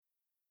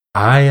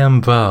I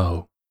am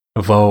thou,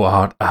 thou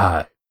art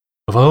I.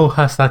 Thou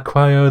hast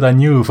acquired a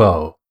new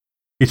thou.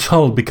 It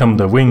shall become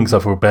the wings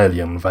of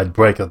rebellion that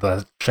break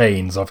the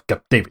chains of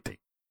captivity.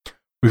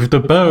 With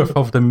the birth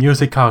of the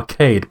Music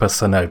Arcade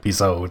Persona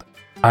episode,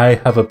 I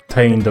have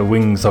obtained the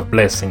wings of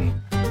blessing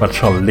that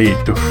shall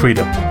lead to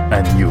freedom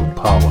and new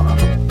power.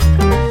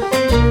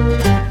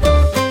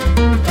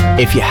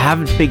 If you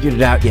haven't figured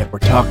it out yet, we're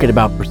talking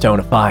about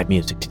Persona 5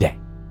 music today.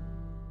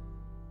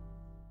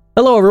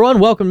 Hello everyone,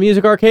 welcome to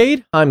Music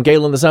Arcade. I'm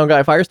Galen the Sound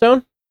Guy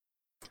Firestone.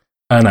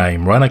 And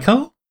I'm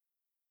Ranical.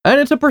 And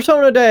it's a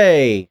Persona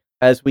Day,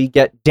 as we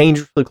get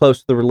dangerously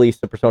close to the release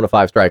of Persona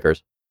 5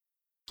 Strikers.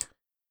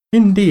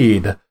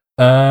 Indeed.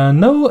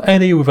 No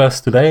Eddie with us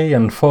today,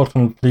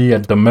 unfortunately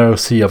at the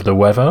mercy of the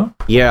weather.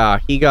 Yeah,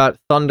 he got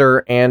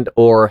thunder and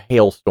or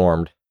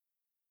hailstormed.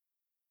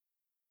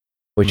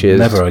 Which is...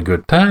 never a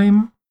good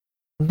time.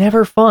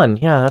 Never fun.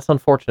 Yeah, that's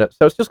unfortunate.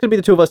 So it's just going to be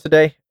the two of us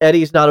today.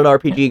 Eddie's not an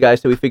RPG guy,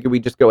 so we figured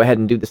we'd just go ahead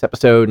and do this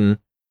episode and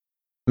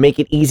make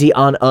it easy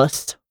on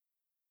us.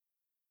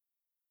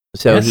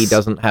 So He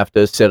doesn't have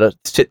to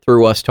sit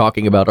through us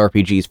talking about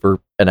RPGs for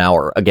an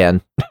hour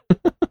again.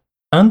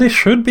 And this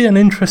should be an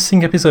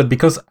interesting episode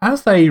because,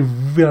 as I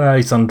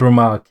realized and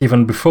remarked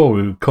even before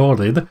we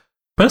recorded,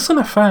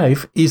 Persona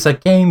 5 is a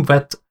game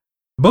that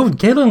both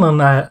Galen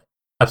and I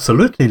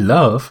absolutely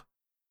love,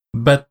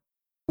 but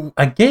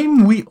a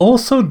game we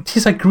also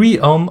disagree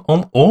on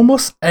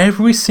almost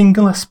every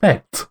single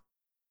aspect.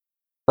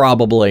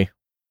 Probably.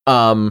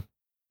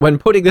 When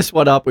putting this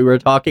one up, we were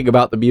talking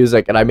about the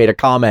music, and I made a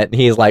comment,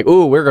 and he's like,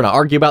 ooh, we're going to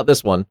argue about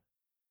this one.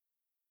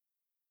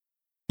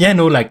 Yeah,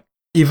 no, like,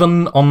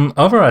 even on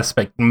other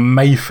aspects,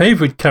 my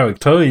favorite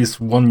character is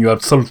one you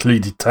absolutely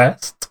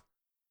detest.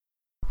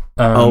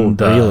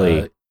 And,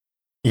 really?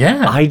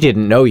 Yeah. I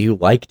didn't know you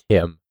liked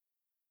him.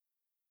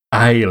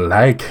 I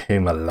like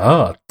him a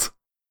lot.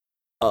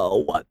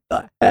 Oh, what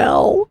the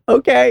hell?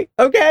 Okay.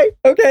 I'm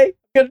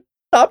gonna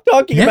stop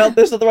talking about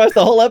this, otherwise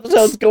the whole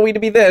episode's going to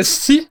be this.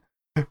 See?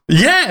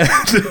 Yeah,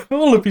 the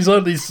whole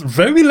episode is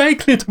very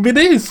likely to be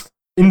this,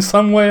 in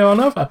some way or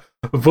another,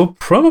 though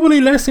probably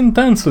less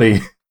intensely.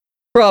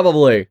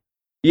 Probably.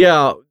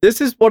 Yeah, this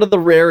is one of the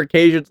rare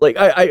occasions, like,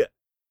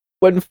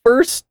 when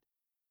first...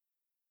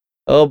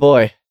 Oh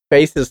boy,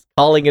 Face is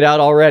calling it out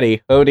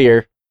already. Oh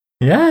dear.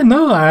 Yeah,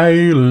 no, I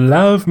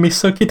love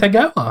Miso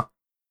Kitagawa.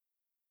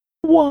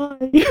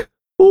 Why?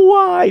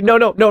 Why? No,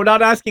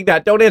 not asking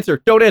that. Don't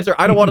answer.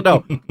 I don't want to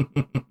know.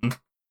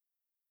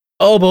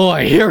 Oh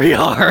boy, here we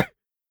are.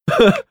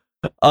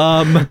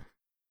 Wow,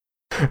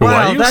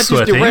 that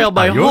just derailed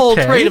my whole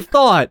train of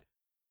thought.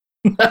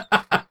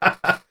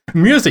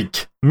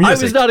 Music. I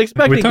was not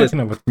expecting this.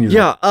 About music.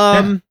 Yeah,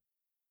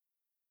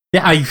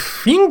 Yeah, I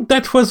think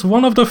that was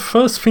one of the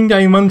first things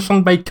I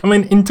mentioned by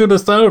coming into the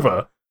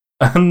server,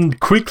 and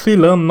quickly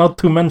learned not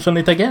to mention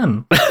it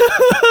again.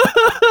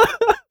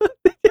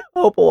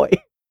 Oh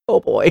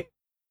boy.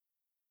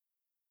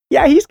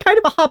 Yeah, he's kind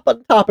of a hot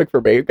button topic for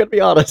me, I'm gonna be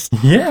honest.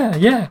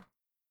 Yeah.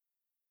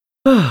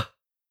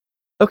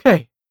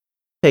 Okay,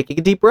 taking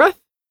a deep breath,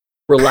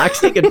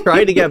 relaxing, and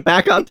trying to get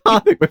back on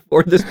topic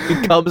before this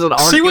becomes an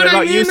argument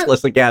about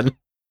useless again.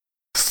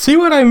 See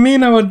what I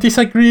mean about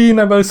disagreeing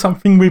about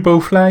something we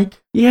both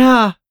like?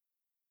 Yeah.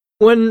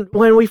 When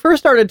we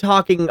first started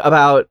talking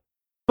about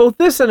both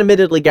this and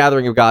admittedly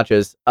Gathering of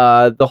Gotchas,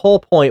 the whole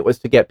point was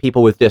to get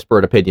people with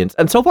disparate opinions.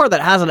 And so far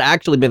that hasn't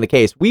actually been the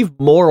case. We've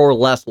more or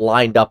less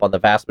lined up on the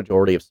vast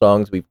majority of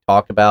songs we've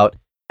talked about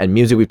and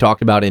music we've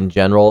talked about in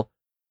general.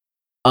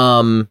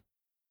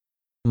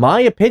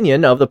 My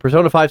opinion of the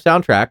Persona 5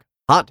 soundtrack,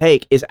 hot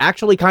take, is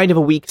actually kind of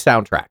a weak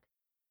soundtrack.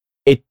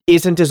 It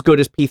isn't as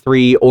good as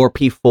P3 or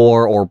P4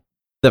 or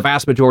the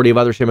vast majority of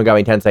other Shin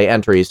Megami Tensei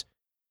entries.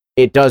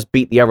 It does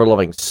beat the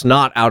ever-loving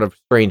snot out of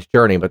Strange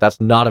Journey, but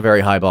that's not a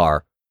very high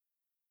bar.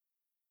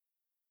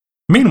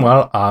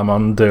 Meanwhile, I'm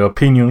on the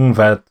opinion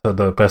that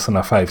the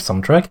Persona 5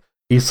 soundtrack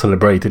is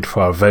celebrated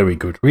for a very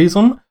good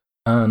reason,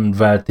 and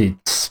that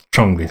it's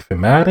strongly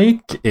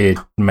thematic, it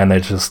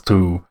manages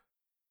to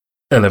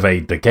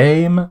elevate the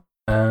game,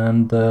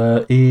 and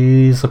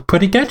is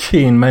pretty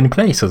catchy in many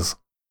places.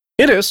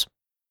 It is.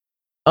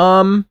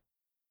 I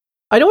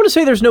don't want to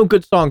say there's no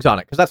good songs on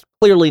it, because that's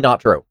clearly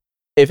not true.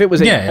 If it was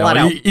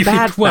flat-out if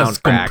bad it was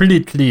soundtrack,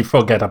 completely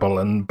forgettable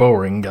and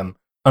boring and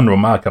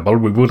unremarkable,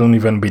 we wouldn't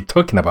even be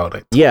talking about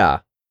it. Yeah.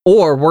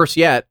 Or worse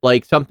yet,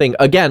 like something,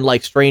 again,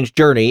 like Strange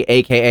Journey,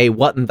 aka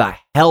what in the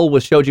hell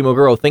was Shoji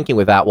Meguro thinking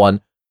with that one,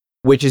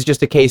 which is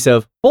just a case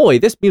of, boy,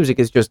 this music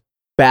is just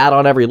bad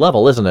on every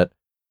level, isn't it?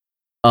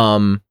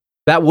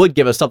 That would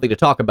give us something to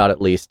talk about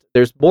at least.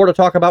 There's more to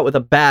talk about with a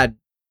bad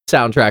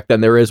soundtrack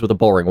than there is with a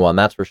boring one,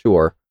 that's for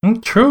sure.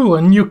 True,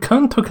 and you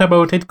can't talk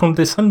about it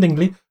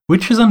condescendingly,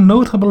 which is a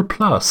notable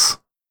plus.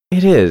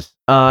 It is.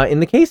 In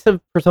the case of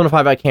Persona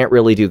 5, I can't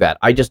really do that.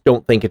 I just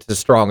don't think it's as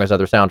strong as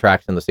other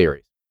soundtracks in the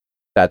series.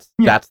 That's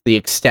the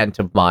extent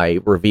of my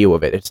review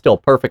of it. It's still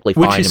perfectly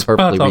fine and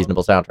perfectly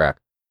reasonable soundtrack.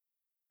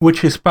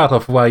 Which is part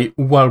of why,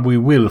 while we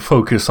will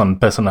focus on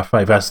Persona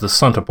 5 as the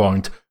center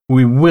point,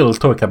 we will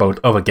talk about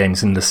other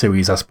games in the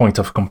series as point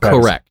of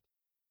comparison. Correct.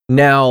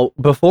 Now,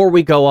 before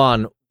we go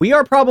on, we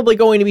are probably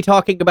going to be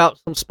talking about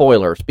some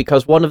spoilers,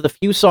 because one of the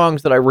few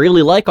songs that I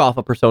really like off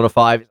of Persona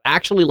 5 is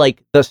actually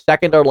like the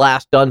second or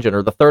last dungeon,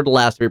 or the third to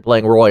last if you're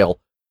playing Royal.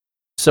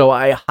 So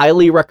I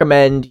highly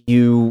recommend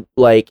you,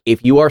 like,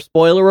 if you are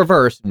spoiler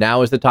averse,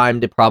 now is the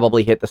time to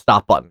probably hit the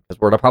stop button, because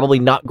we're probably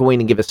not going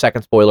to give a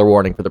second spoiler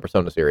warning for the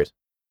Persona series.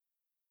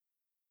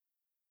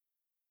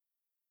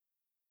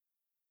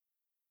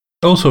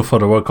 Also, for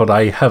the record,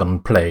 I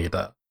haven't played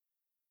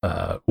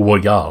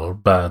Royal,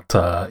 but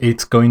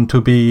it's going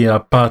to be a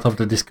part of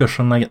the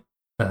discussion,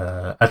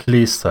 at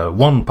least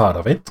one part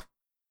of it.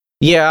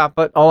 Yeah,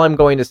 but all I'm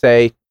going to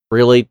say,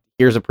 really,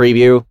 here's a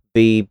preview.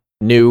 The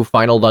new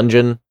final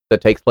dungeon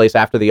that takes place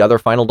after the other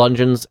final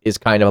dungeons is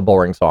kind of a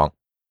boring song.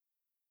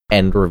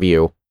 End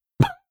review.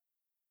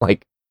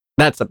 Like,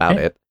 that's about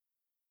it.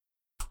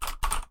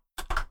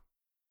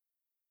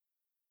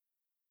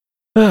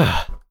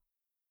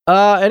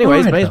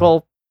 Anyways, Alright, may as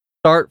well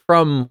start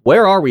from...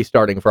 Where are we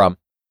starting from?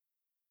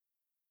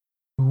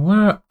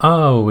 Where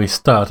are we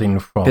starting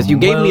from? Because you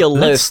gave me a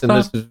list, and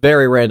this is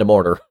very random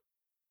order.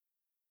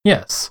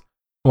 Yes.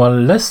 Well,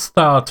 let's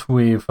start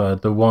with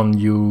the one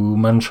you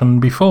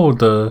mentioned before,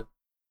 the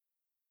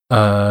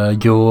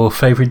your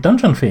favorite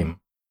dungeon theme.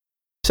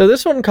 So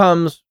this one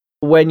comes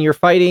when you're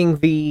fighting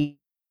the...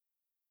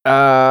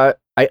 I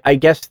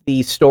guess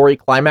the story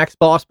climax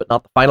boss, but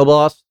not the final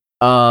boss.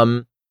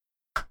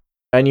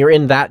 And you're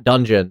in that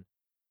dungeon.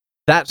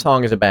 That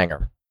song is a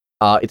banger.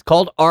 It's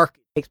called Arc.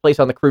 It takes place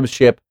on the cruise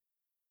ship.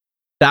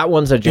 That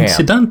one's a jam.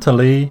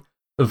 Incidentally,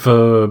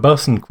 the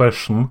boss in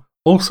question,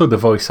 also the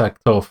voice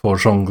actor for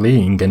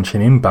Zhongli in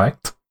Genshin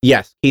Impact.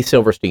 Yes, Keith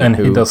Silverstein. And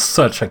he does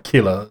such a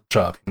killer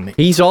job in it.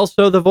 He's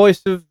also the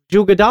voice of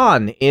Zhuge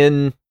Dan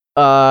in,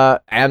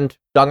 and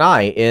Deng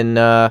Ai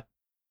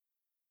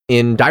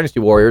in Dynasty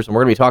Warriors, and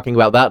we're going to be talking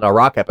about that in our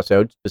Rock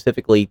episode,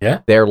 specifically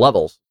their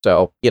levels.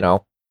 So, you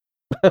know,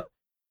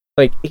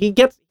 like,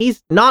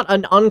 he's not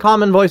an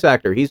uncommon voice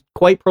actor. He's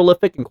quite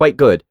prolific and quite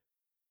good.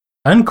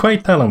 And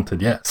quite talented,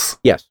 yes.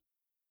 Yes.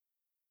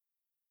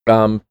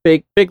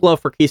 Big love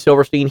for Keith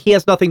Silverstein. He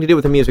has nothing to do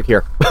with the music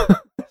here.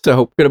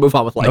 So, gonna move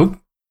on with life. Nope.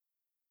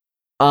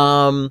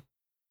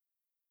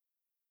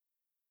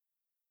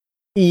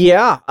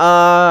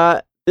 Yeah,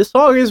 this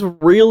song is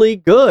really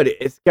good.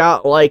 It's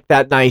got, like,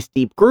 that nice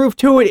deep groove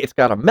to it. It's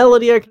got a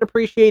melody I can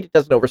appreciate. It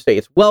doesn't overstay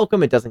its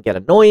welcome. It doesn't get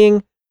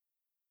annoying.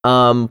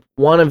 One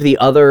of the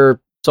other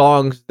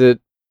songs that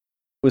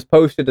was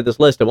posted to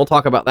this list, and we'll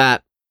talk about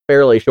that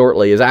fairly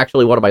shortly, is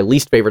actually one of my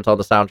least favorites on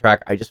the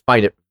soundtrack. I just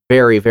find it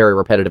very, very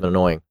repetitive and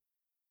annoying.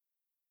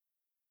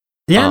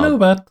 Yeah, no,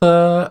 but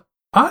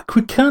Arc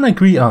we can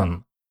agree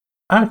on.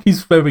 Arc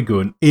is very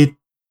good. It,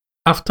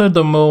 after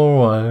the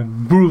more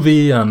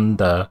groovy and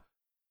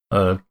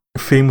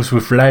themes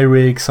with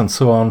lyrics and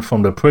so on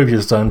from the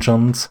previous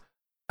dungeons,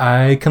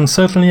 I can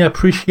certainly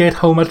appreciate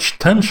how much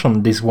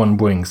tension this one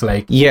brings.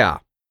 Like, yeah,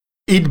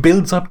 it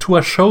builds up to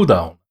a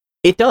showdown.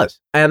 It does.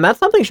 And that's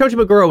something Shoji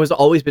Meguro has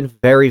always been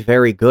very,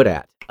 very good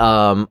at.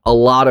 A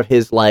lot of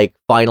his, like,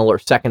 final or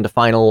second to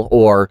final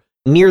or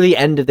near the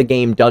end of the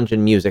game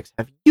dungeon musics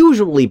have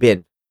usually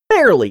been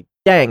fairly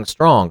dang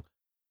strong.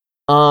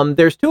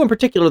 There's two in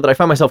particular that I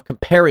find myself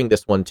comparing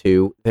this one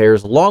to.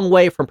 There's Long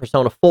Way from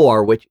Persona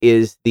 4, which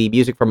is the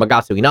music from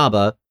Magatsu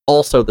Inaba,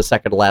 also the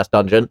second to last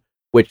dungeon,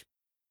 which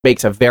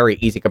makes a very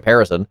easy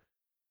comparison.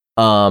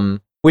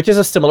 Which is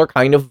a similar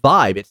kind of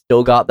vibe. It's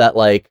still got that,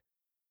 like,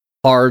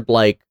 hard,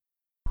 like,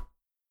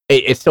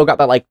 it's still got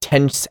that, like,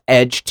 tense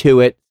edge to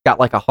it. It's got,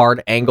 like, a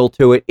hard angle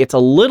to it. It's a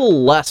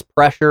little less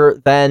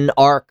pressure than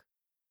Arc,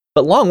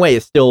 but Long Way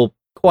is still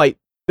quite,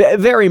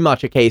 very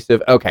much a case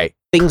of, okay,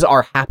 things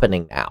are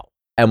happening now,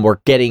 and we're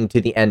getting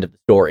to the end of the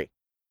story.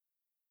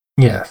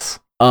 Yes.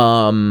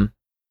 In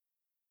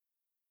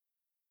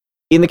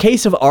the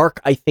case of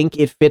Arc, I think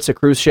it fits a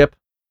cruise ship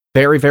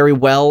very, very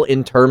well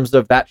in terms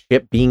of that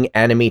ship being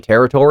enemy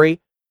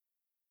territory.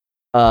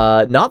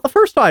 Not the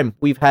first time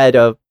we've had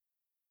a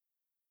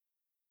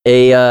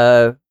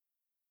Shin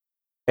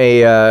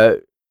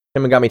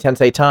Megami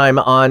Tensei time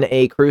on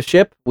a cruise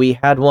ship. We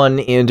had one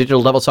in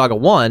Digital Devil Saga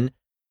 1,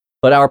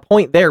 but our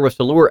point there was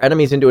to lure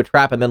enemies into a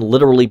trap and then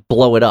literally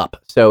blow it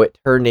up. So it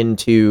turned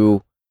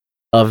into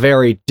a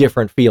very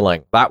different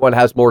feeling. That one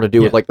has more to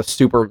do with, like, the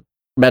Super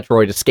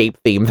Metroid escape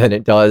theme than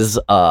it does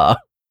a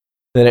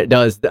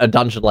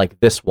dungeon like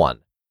this one.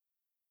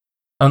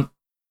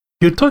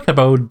 You talk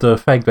about the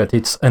fact that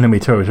it's enemy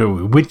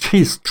territory, which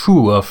is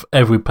true of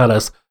every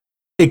palace,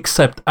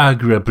 except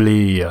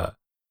arguably,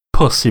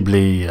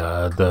 possibly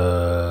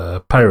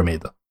the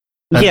pyramid.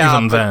 And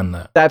even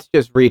then, that's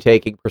just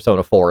retaking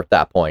Persona 4 at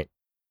that point.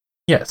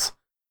 Yes,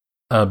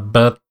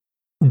 but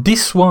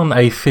this one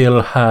I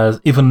feel has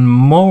even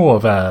more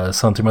of a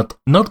sentiment,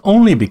 not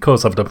only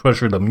because of the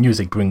pressure the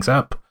music brings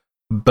up,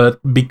 but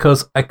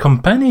because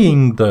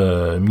accompanying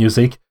the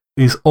music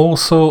is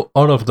also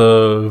all of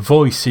the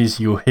voices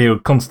you hear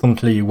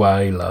constantly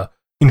while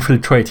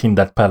infiltrating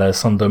that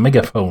palace on the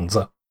megaphones.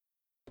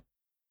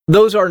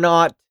 Those are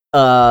not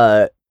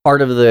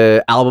part of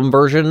the album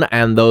version,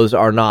 and those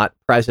are not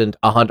present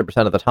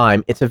 100% of the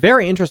time. It's a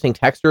very interesting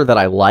texture that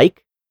I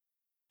like,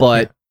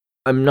 but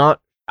I'm not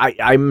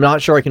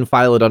sure I can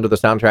file it under the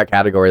soundtrack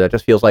category. That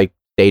just feels like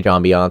stage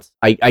ambiance.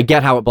 I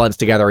get how it blends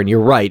together, and you're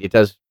right, it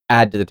does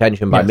add to the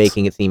tension by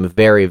making it seem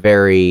very,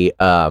 very,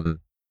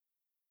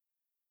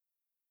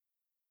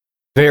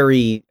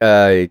 very,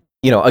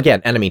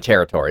 again, enemy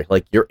territory.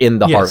 Like, you're in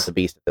the heart of the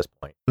beast at this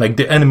point. Like,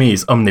 the enemy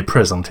is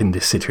omnipresent in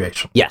this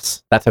situation.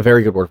 Yes, that's a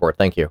very good word for it.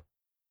 Thank you.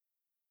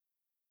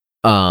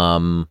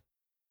 So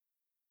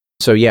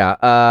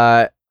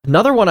yeah,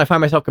 another one I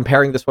find myself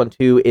comparing this one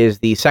to is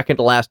the second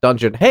to last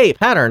dungeon,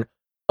 pattern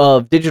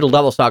of Digital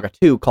Devil Saga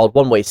 2 called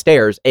One Way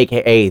Stairs,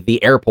 aka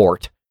The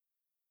Airport.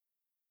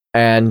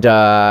 And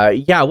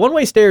One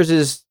Way Stairs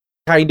is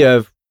kind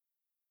of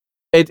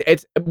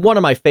it's one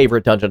of my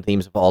favorite dungeon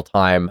themes of all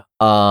time.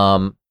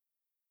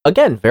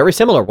 Again, very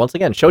similar. Once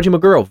again, Shoji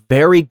Meguro,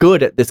 very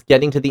good at this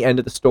getting to the end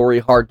of the story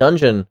hard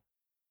dungeon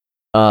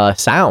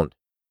sound.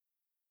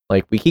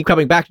 Like, we keep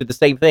coming back to the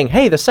same thing.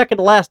 Hey, the second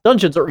to last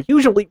dungeons are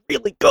usually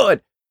really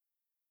good.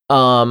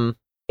 In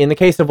the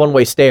case of One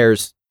Way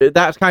Stairs,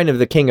 that's kind of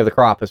the king of the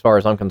crop as far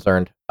as I'm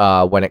concerned,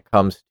 when it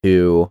comes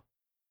to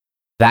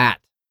that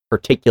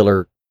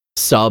particular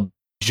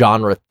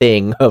sub-genre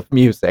thing of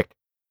music.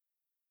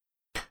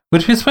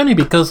 Which is funny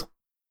because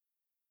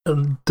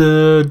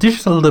the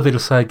Digital Devil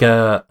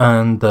Saga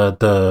and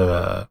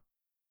the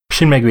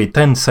Shin Megami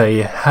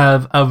Tensei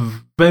have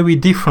a very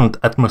different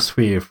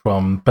atmosphere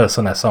from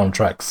Persona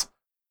soundtracks.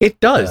 It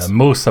does.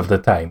 Most of the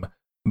time.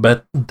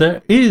 But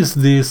there is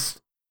this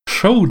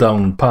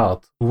showdown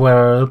part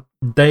where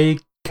they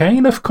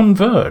kind of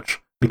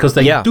converge, because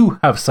they do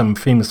have some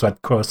themes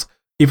that cross,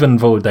 even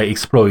though they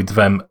exploit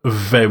them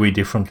very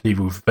differently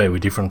with very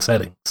different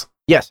settings.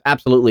 Yes,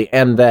 absolutely.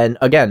 And then,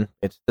 again,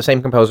 it's the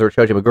same composer,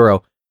 Shoji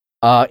Meguro.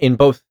 In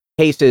both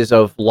cases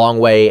of Long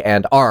Way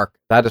and Arc,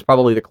 that is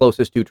probably the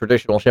closest to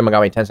traditional Shin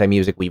Megami Tensei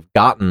music we've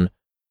gotten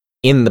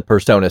in the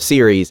Persona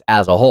series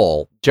as a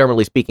whole.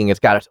 Generally speaking, it's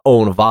got its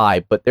own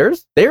vibe, but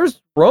there's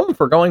room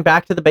for going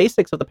back to the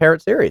basics of the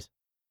parent series.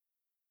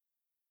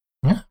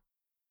 Yeah.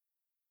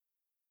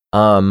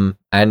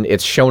 And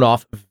it's shown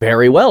off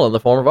very well in the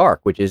form of Arc,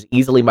 which is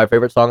easily my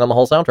favorite song on the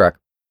whole soundtrack,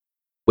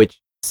 which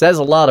says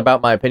a lot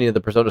about my opinion of the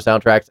Persona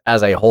soundtracks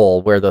as a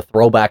whole, where the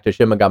throwback to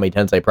Shin Megami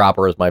Tensei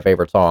proper is my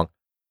favorite song.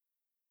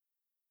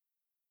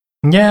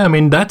 Yeah, I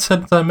mean, that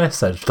sends a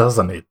message,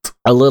 doesn't it?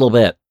 A little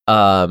bit.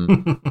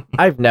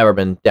 I've never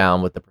been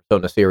down with the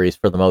Persona series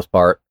for the most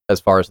part, as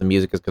far as the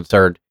music is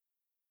concerned.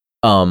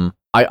 I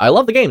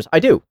love the games. I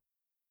do.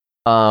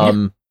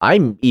 I'm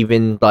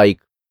even,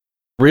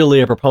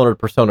 really a proponent of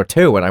Persona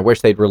 2, and I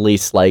wish they'd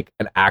release,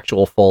 an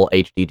actual full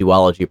HD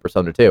duology of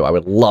Persona 2. I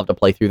would love to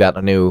play through that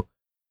in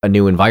a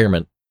new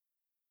environment.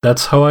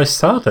 That's how I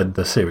started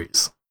the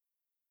series.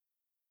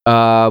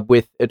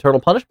 With Eternal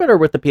Punishment, or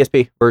with the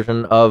PSP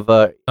version of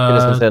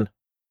Innocent Sin?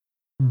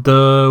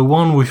 The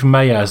one with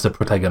Maya as the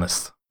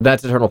protagonist.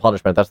 That's Eternal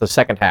Punishment. That's the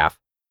second half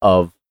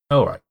of...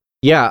 Oh, right.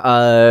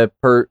 Yeah,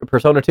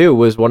 Persona 2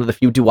 was one of the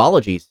few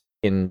duologies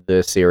in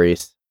the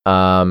series,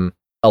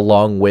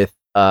 along with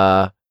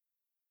Shin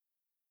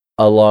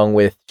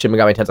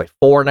Megami Tensei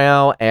 4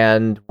 now,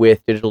 and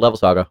with Digital Devil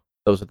Saga.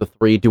 Those are the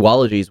three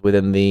duologies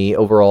within the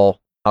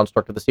overall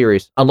construct of the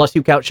series, unless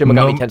you count Shin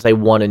Megami Tensei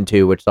 1 and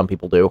 2, which some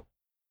people do.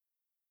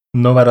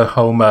 No matter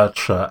how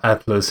much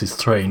Atlus is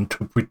trained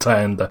to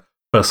pretend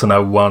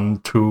Persona 1,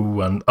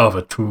 2, and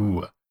other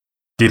 2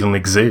 didn't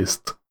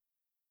exist.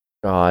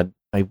 God,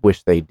 I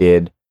wish they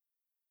did.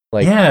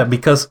 Yeah,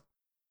 because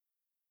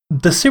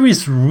the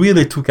series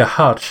really took a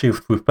hard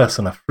shift with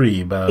Persona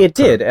 3, but... It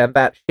did, and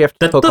that shift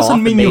took off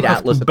and made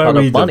Atlus a ton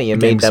of money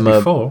and made them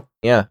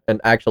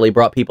and actually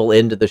brought people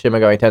into the Shin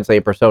Megami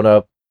Tensei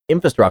Persona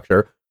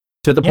infrastructure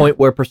to the point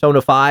where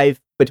Persona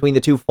 5, between the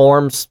two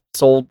forms,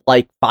 sold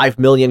 5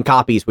 million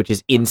copies, which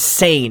is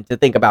insane to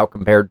think about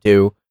compared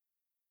to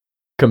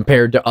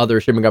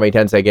other Shin Megami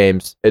Tensei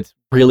games. It's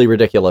really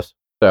ridiculous.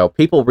 So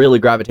people really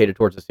gravitated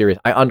towards the series.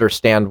 I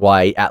understand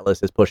why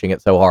Atlus is pushing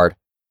it so hard.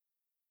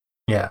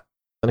 Yeah.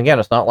 And again,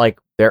 it's not like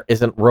there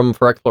isn't room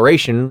for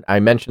exploration. I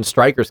mentioned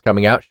Strikers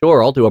coming out.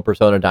 Sure, I'll do a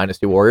Persona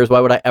Dynasty Warriors. Why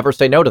would I ever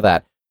say no to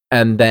that?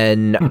 And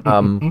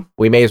then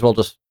we may as well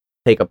just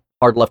take a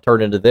hard left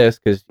turn into this,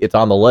 because it's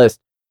on the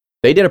list.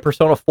 They did a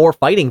Persona 4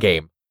 fighting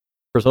game.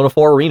 Persona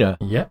 4 Arena.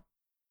 Yeah.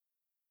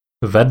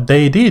 That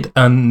they did.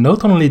 And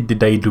not only did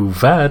they do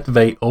that,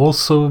 they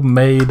also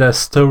made a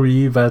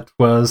story that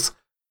was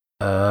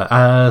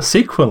a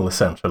sequel,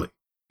 essentially.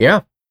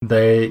 Yeah.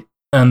 They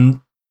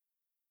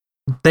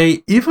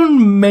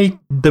even made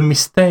the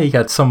mistake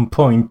at some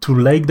point to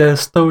lag their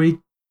story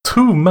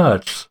too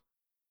much.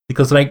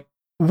 Because,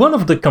 one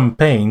of the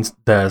campaigns,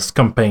 there's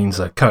campaigns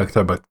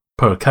character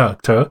per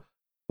character,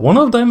 one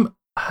of them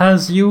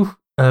has you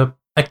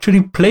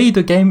actually play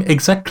the game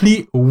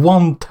exactly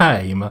one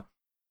time.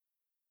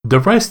 The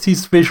rest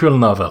is visual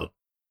novel.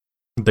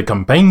 The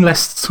campaign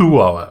lasts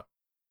 2 hours.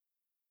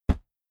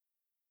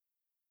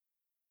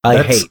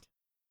 I hate.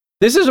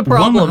 This is a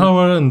problem. 1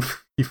 hour and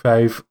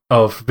 55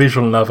 of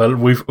visual novel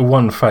with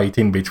one fight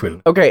in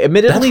between. Okay,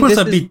 admittedly, that was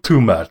this a bit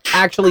too much.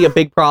 Actually, a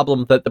big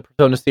problem that the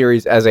Persona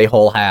series as a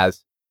whole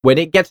has. When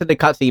it gets into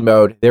cutscene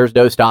mode, there's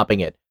no stopping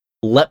it.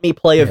 Let me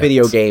play a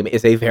video game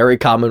is a very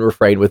common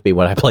refrain with me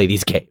when I play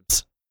these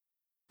games.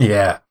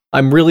 Yeah.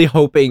 I'm really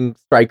hoping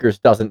Strikers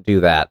doesn't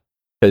do that,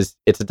 because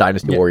it's a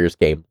Dynasty Warriors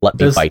game. Let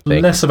me fight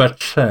things. Less of a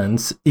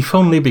chance, if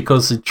only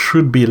because it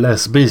should be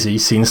less busy,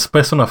 since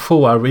Persona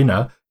 4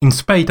 Arena, in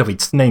spite of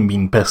its name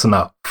being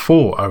Persona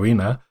 4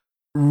 Arena,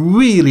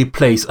 really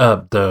plays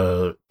up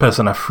the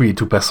Persona 3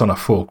 to Persona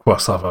 4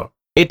 crossover.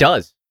 It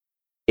does.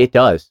 It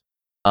does.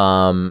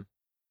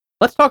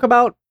 Let's talk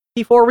about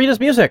P4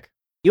 Arena's music.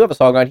 You have a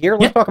song on here.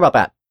 Let's talk about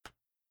that.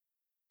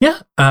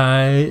 Yeah,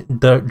 the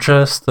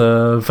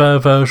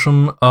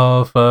version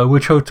of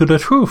Reach Out to the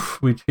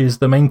Truth, which is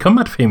the main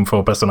combat theme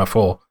for Persona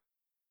 4.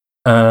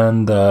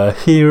 And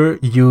here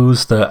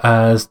used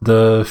as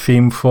the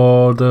theme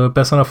for the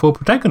Persona 4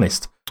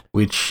 protagonist,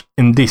 which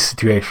in this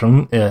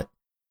situation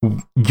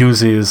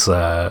uses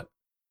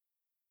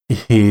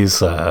his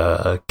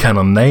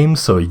canon name,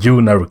 so Yu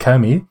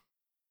Narukami.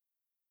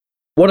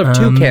 One of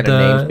two canon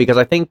names, because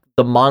I think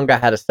the manga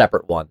had a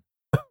separate one.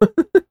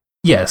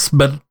 Yes,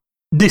 but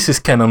this is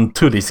canon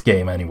to this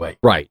game anyway.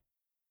 Right.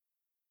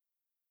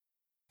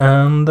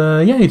 And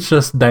it's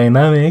just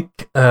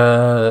dynamic.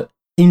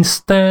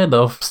 Instead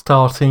of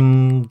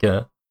starting...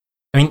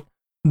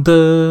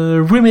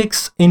 the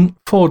remix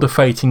for the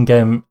fighting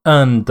game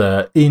and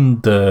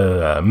in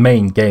the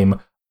main game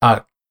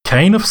are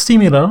kind of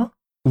similar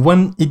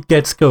when it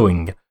gets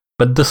going,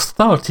 but the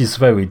start is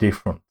very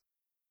different.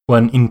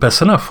 When in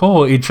Persona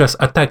 4, it just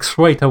attacks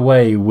right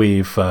away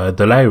with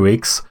the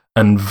lyrics,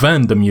 and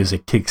then the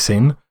music kicks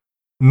in.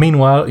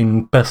 Meanwhile,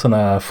 in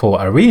Persona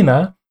 4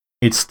 Arena,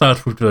 it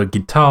starts with the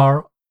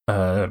guitar,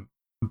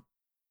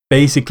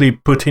 basically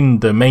putting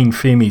the main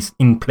theme is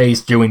in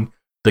place during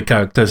the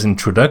character's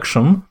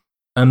introduction,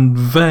 and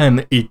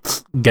then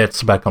it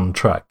gets back on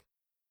track.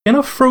 Kind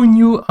of throwing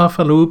you off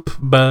a loop,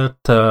 but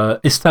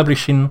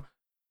establishing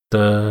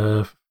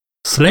the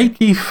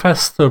slightly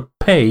faster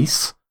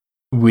pace,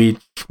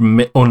 which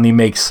only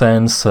makes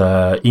sense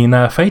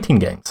in fighting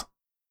games.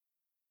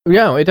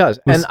 Yeah, it does.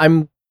 And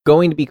I'm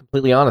going to be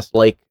completely honest,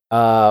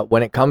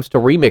 when it comes to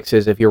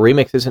remixes, if your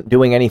remix isn't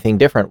doing anything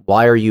different,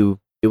 why are you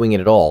doing it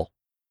at all?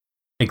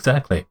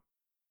 Exactly.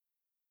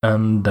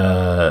 And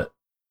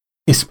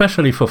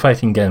especially for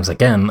fighting games,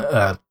 again,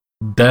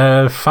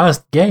 they're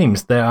fast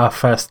games, they are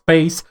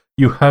fast-paced,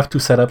 you have to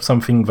set up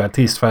something that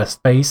is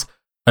fast-paced,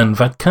 and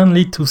that can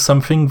lead to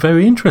something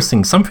very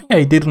interesting, something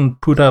I didn't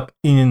put up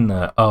in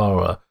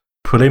our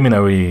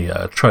preliminary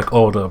track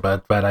order,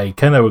 but that I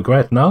kind of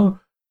regret now.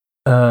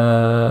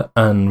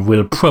 And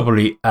will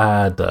probably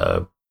add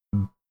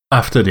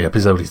after the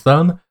episode is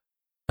done,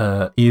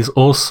 is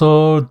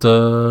also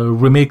the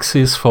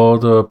remixes for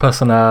the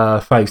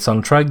Persona 5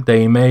 soundtrack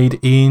they made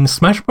in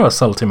Smash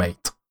Bros.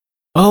 Ultimate.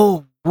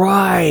 Oh,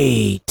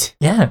 right!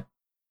 Yeah.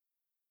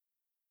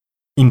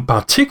 In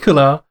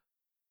particular,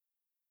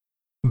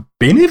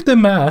 Beneath the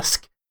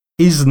Mask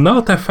is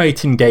not a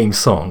fighting game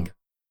song.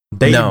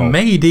 They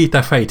made it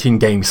a fighting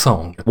game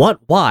song. What?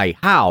 Why?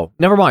 How?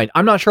 Never mind.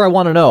 I'm not sure I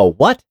want to know.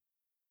 What?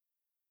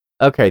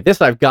 Okay,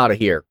 this I've got to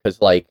hear, because,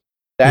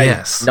 that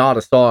is not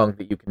a song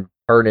that you can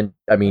turn in,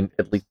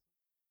 at least.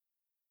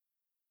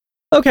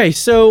 Okay,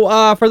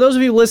 so, for those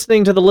of you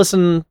listening to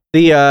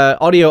the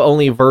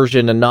audio-only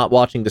version and not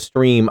watching the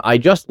stream, I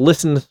just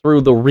listened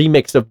through the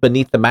remix of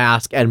Beneath the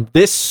Mask, and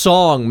this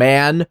song,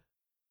 man...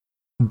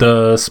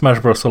 The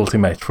Smash Bros.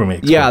 Ultimate remix.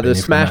 Yeah, the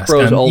Smash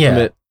Bros.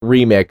 Ultimate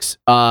remix.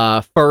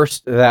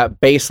 First, that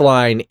bass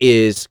line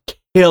is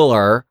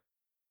killer.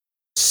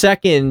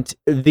 Second,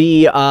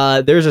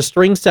 there's a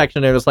string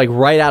section there that's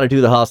right out of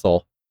Do the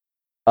Hustle,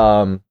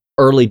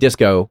 early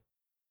disco,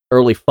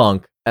 early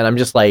funk, and I'm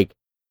just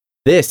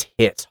this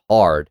hits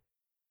hard.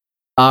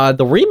 The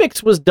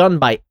remix was done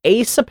by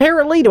Ace,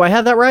 apparently. Do I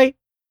have that right?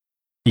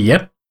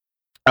 Yep.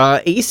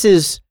 Ace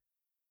is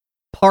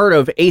part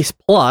of Ace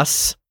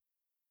Plus.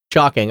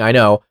 Shocking, I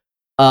know.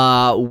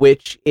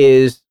 Which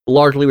is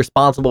largely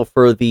responsible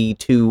for the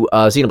two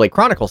Xenoblade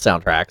Chronicles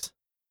soundtracks.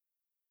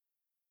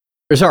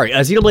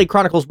 Xenoblade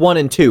Chronicles 1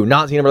 and 2,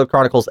 not Xenoblade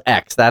Chronicles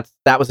X. That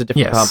was a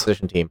different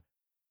composition team.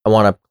 I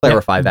want to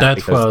clarify that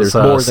because there's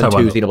more than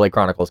two Xenoblade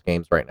Chronicles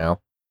games right now.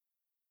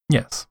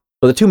 Yes.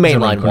 So the two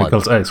mainline ones.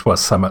 Chronicles X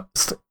was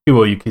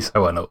Hiroyuki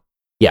Sawano.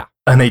 Yeah.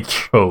 And it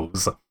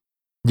shows.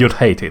 You'd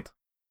hate it.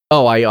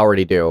 Oh, I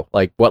already do.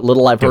 What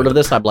little I've heard of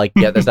this, I'm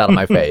get this out of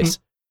my face.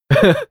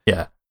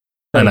 Yeah.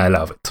 And I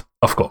love it.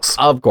 Of course.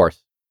 Of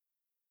course.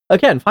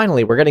 Again,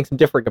 finally, we're getting some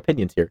differing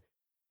opinions here.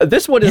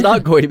 This one is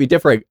not going to be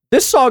different.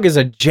 This song is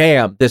a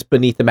jam, this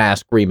Beneath the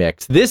Mask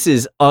remix. This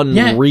is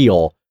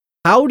unreal.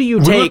 How do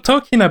you take... We're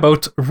talking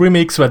about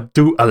remakes that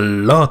do a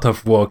lot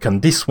of work,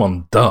 and this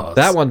one does.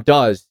 That one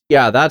does.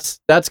 Yeah,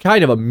 that's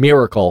kind of a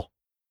miracle.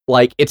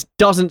 It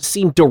doesn't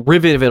seem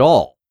derivative at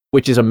all,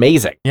 which is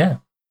amazing. Yeah.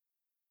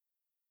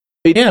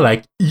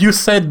 You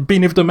said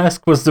Beneath the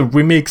Mask was the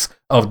remix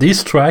of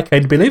this track,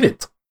 I'd believe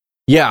it.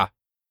 Yeah.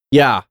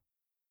 Yeah.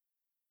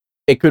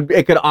 It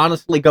could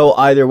honestly go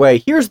either way.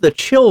 Here's the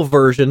chill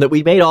version that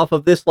we made off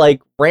of this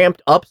like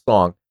ramped up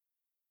song.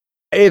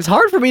 It's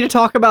hard for me to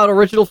talk about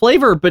original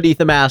flavor Beneath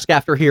the Mask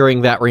after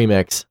hearing that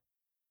remix.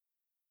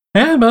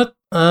 Yeah, but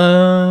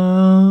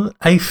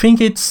I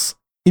think it's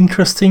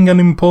interesting and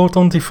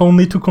important if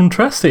only to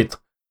contrast it.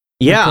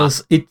 Yeah.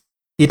 Because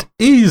it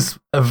is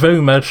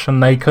very much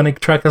an iconic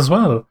track as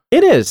well.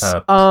 It is.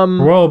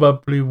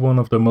 Probably one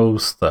of the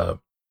most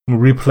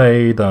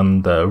replayed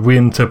and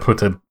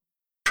reinterpreted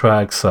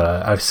tracks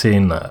I've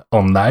seen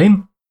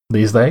online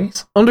these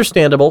days.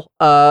 Understandable.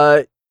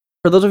 For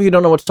those of you who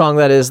don't know what song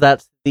that is,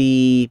 that's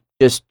the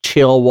just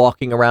chill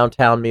walking around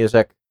town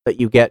music that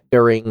you get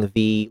during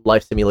the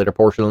life simulator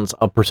portions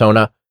of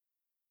Persona.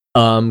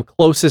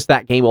 Closest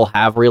that game will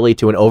have really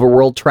to an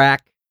overworld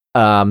track,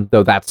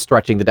 though that's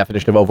stretching the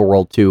definition of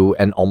overworld to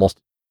an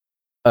almost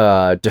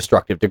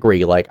destructive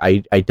degree. Like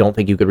I don't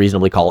think you could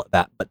reasonably call it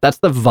that, but that's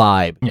the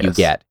vibe you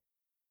get.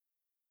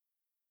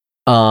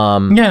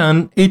 Yeah,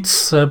 and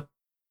it's a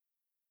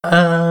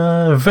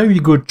very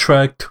good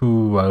track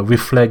to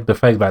reflect the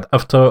fact that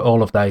after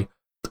all of that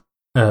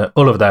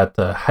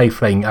high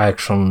flying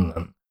action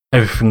and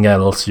everything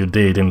else you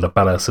did in the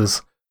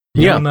palaces,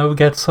 you now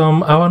get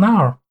some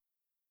R&R.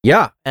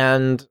 Yeah,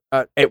 and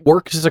it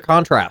works as a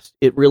contrast.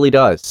 It really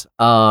does.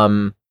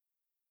 I'm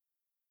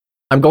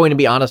going to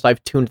be honest,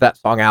 I've tuned that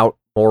song out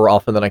more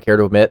often than I care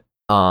to admit.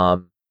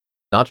 Not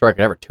sure I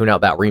could ever tune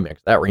out that remix.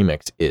 That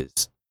remix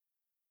is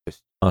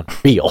just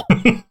unreal.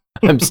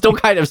 I'm still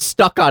kind of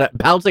stuck on it,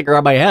 bouncing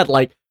around my head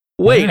like,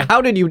 wait,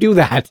 how did you do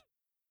that?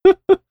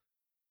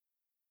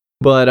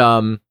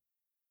 But,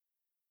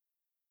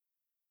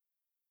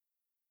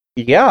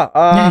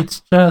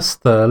 it's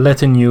just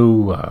letting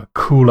you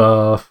cool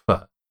off.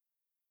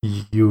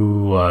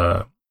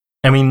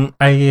 I mean,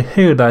 I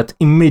hear that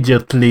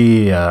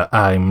immediately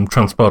I'm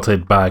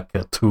transported back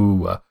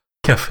to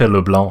Café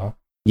Leblanc.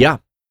 Yeah.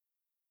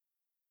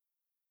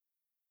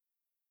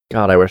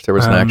 God, I wish there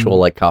was an actual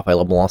like Café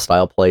Leblanc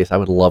style place. I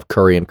would love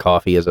curry and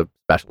coffee as a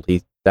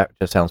specialty. That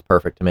just sounds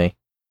perfect to me.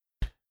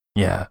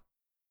 Yeah.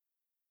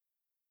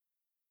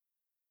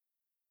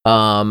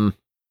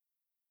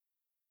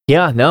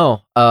 Yeah,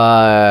 no.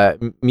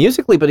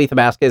 Musically, Beneath the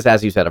Mask is,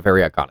 as you said, a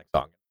very iconic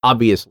song.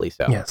 Obviously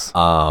so. Yes.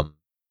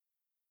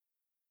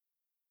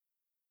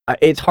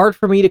 It's hard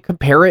for me to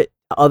compare it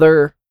to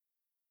other,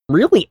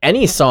 really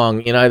any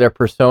song in either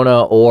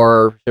Persona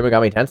or Shin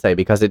Megami Tensei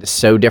because it is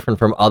so different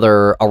from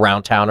other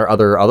Around Town or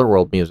other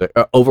overworld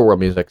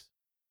musics.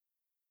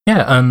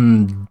 Yeah,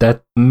 and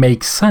that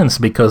makes sense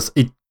because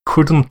it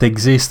couldn't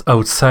exist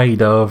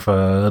outside of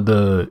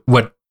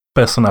what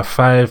Persona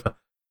 5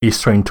 is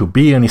trying to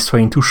be and is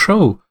trying to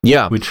show.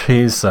 Yeah. Which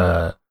is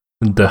the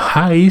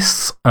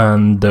heists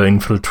and the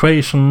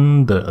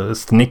infiltration, the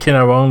sneaking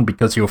around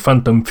because you're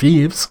phantom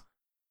thieves,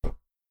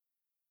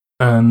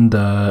 and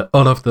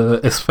all of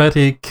the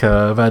aesthetic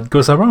that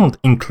goes around,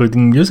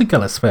 including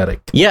musical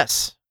aesthetic.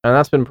 Yes, and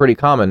that's been pretty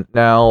common.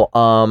 Now,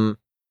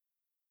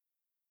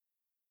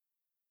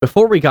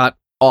 before we got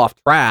off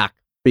track,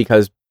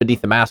 because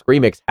Beneath the Mask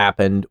remix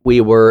happened, we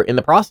were in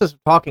the process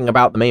of talking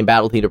about the main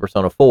battle theme to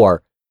Persona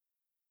 4.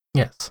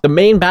 Yes. The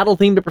main battle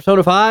theme to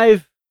Persona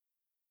 5,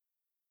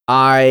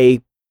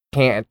 I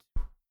can't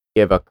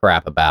give a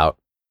crap about.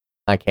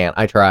 I can't.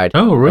 I tried.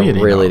 Oh, really?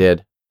 I really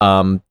did.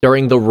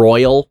 During the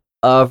Royal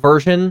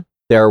version,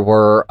 there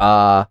were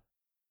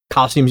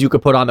costumes you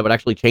could put on that would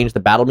actually change the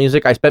battle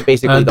music. I spent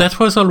basically... that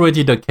was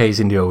already the case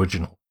in the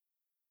original.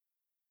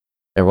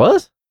 There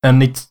was?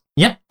 And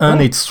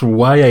it's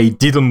why I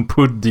didn't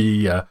put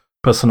the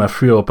Persona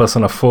 3 or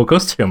Persona 4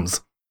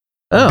 costumes.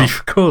 Oh.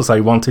 Because I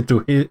wanted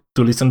to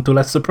listen to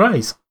Last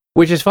Surprise.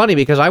 Which is funny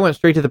because I went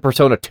straight to the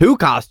Persona 2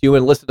 costume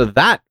and listened to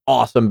that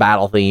awesome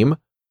battle theme.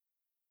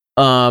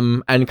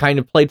 And kind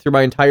of played through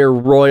my entire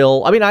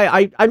Royal. I mean,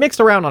 I mixed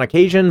around on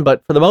occasion,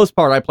 but for the most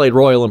part, I played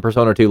Royal in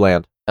Persona 2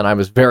 Land. And I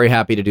was very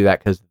happy to do that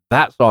because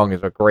that song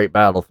is a great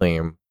battle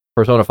theme.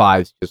 Persona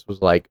 5 just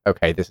was like,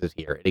 okay, this is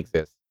here. It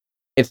exists.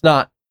 It's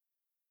not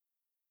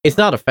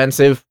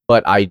offensive,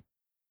 but I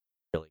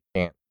really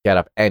can't get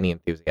up any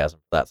enthusiasm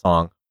for that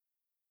song.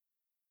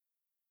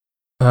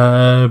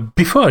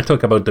 Before I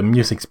talk about the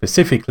music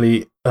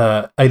specifically,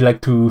 I'd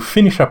like to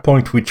finish a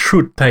point which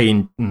should tie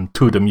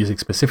into the music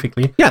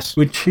specifically. Yes.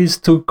 Which is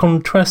to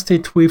contrast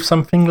it with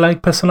something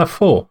like Persona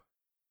 4.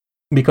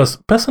 Because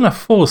Persona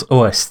 4's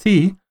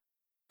OST,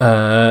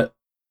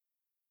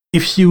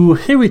 if you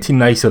hear it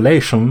in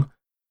isolation,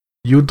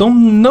 you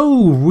don't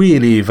know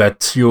really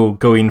that you're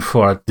going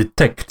for a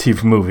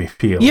detective movie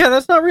feel. Yeah,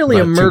 that's not really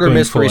a murder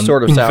mystery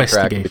sort of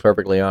soundtrack, to be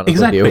perfectly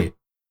honest with you.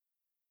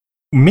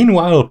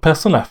 Meanwhile,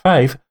 Persona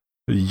 5,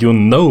 you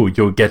know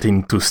you're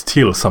getting to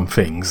steal some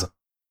things.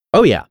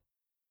 Oh, yeah.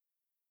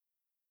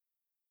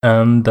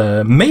 And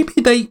maybe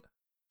they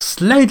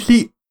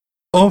slightly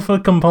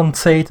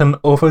overcompensate and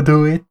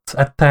overdo it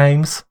at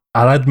times,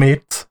 I'll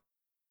admit.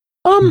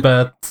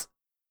 But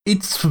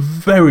it's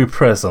very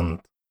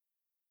present.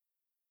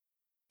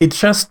 It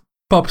just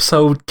pops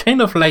out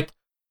kind of like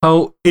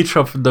how each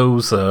of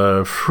those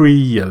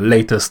three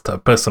latest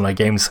Persona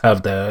games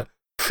have their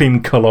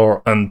theme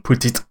color and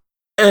put it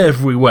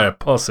everywhere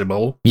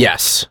possible.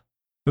 Yes.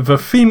 The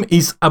theme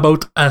is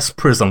about as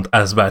present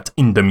as that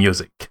in the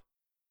music.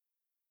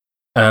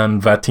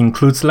 And that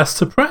includes Last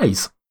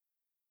Surprise.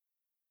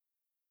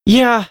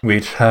 Yeah.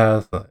 Which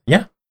has,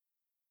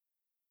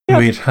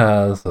 which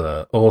has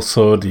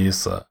also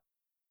this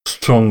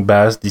strong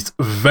bass, this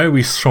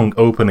very strong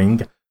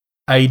opening.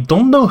 I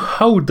don't know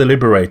how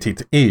deliberate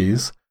it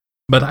is,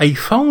 but I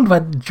found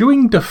that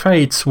during the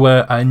fights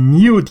where I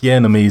knew the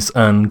enemies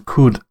and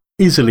could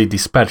easily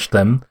dispatch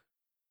them,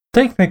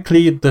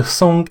 technically the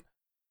song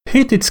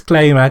hit its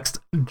climax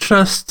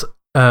just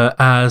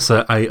as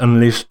I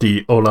unleashed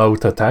the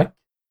all-out attack,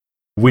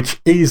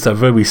 which is a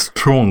very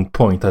strong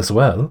point as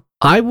well.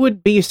 I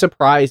would be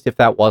surprised if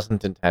that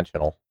wasn't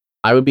intentional.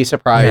 I would be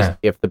surprised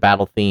if the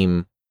battle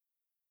theme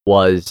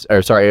was...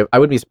 I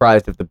would be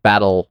surprised if the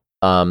battle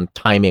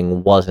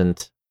timing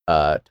wasn't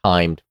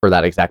timed for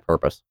that exact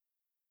purpose.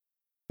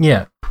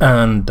 Yeah,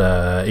 and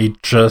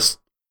it just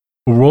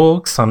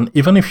works, and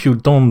even if you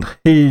don't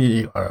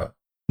hear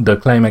the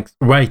climax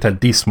right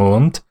at this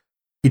moment,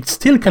 it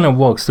still kind of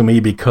works to me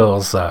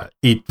because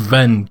it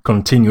then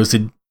continues.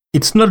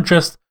 It's not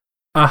just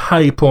a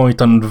high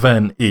point and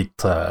then it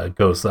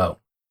goes down.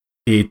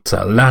 It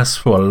lasts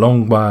for a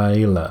long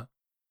while.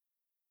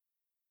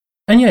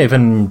 And yeah,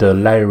 even the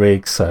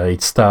lyrics,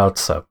 it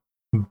starts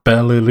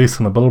barely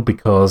listenable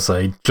because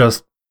it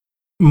just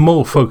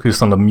more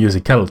focused on the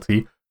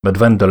musicality, but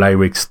then the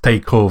lyrics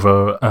take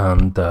over,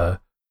 and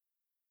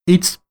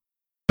it's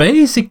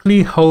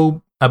basically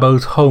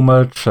about how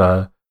much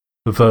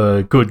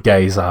the good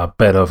guys are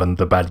better than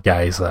the bad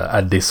guys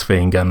at this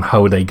thing, and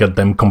how they got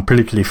them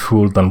completely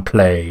fooled and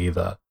played.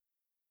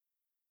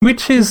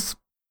 Which is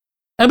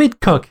a bit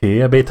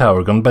cocky, a bit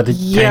arrogant, but it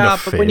kind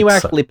of fits. But when you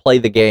actually play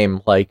the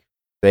game, like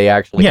they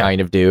actually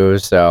kind of do,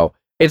 so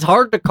it's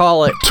hard to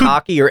call it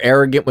cocky or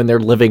arrogant when they're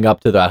living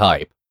up to that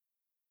hype.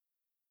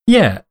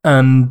 Yeah,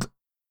 and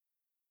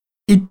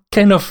it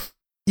kind of,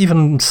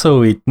 even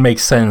so, it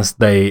makes sense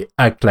they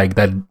act like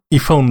that,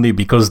 if only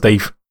because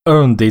they've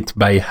earned it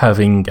by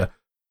having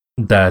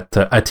that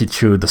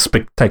attitude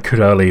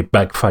spectacularly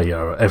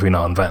backfire every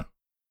now and then.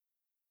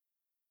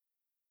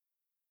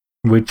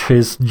 Which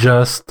is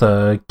just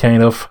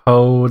kind of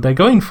how they're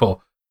going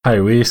for. High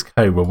risk,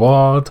 high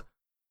reward,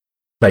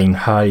 playing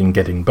high and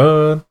getting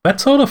burned, that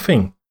sort of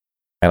thing.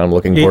 And I'm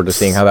looking forward to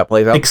seeing how that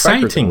plays out.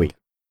 Exciting.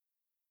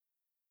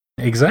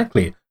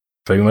 Exactly.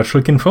 Very much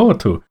looking forward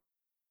to.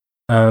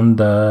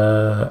 And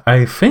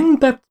I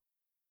think that's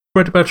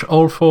pretty much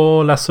all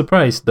for Last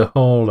Surprise. The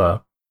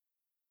whole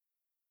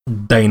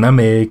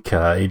dynamic,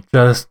 it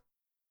just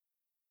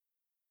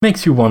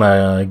makes you want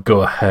to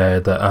go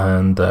ahead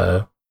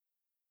and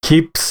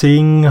keep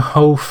seeing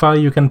how far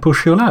you can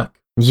push your luck.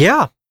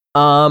 Yeah.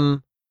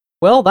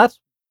 Well, that's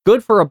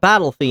good for a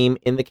battle theme.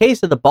 In the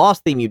case of the boss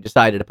theme you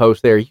decided to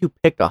post there, you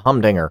picked a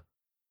humdinger.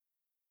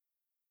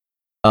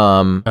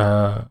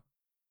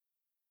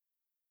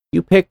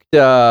 You picked,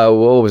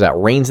 what was that,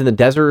 Rains in the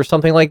Desert or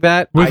something like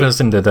that?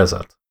 Rivers in the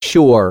Desert.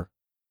 Sure.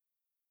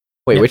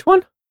 Wait, which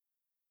one?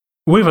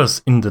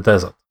 Rivers in the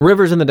Desert.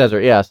 Rivers in the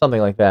Desert, yeah, something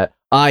like that.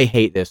 I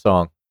hate this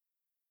song.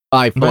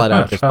 I flat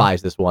out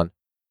despise this one.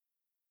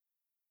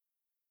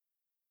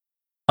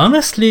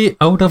 Honestly,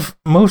 out of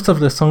most of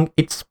the song,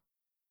 it's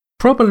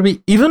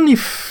probably, even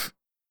if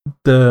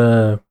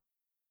the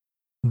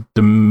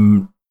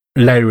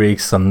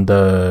lyrics and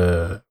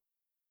the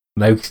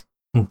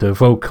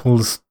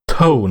vocals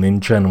tone in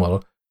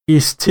general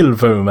is still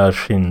very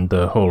much in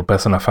the whole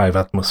Persona 5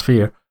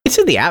 atmosphere. It's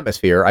in the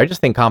atmosphere. I just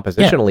think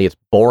compositionally it's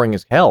boring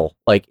as hell.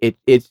 Like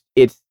it's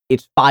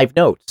 5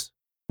 notes.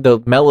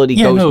 The melody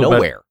goes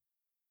nowhere.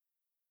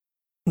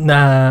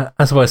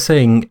 As I was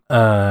saying,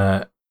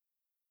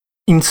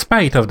 in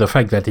spite of the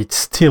fact that it's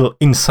still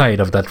inside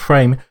of that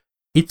frame,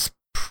 it's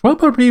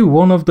probably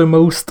one of the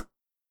most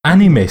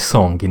anime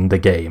song in the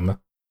game.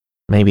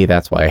 Maybe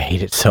that's why I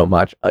hate it so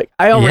much. Like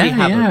I already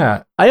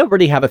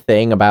have a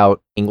thing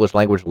about English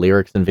language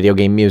lyrics and video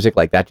game music.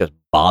 Like that just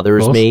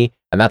bothers me,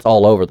 and that's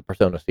all over the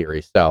Persona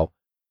series. So,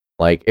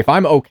 like, if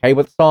I'm okay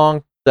with a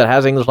song that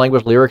has English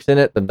language lyrics in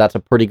it, then that's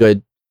a pretty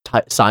good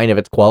sign of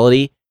its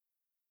quality.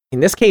 In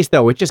this case,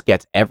 though, it just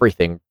gets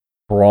everything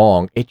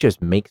wrong. It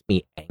just makes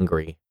me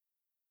angry.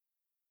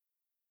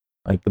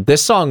 Like,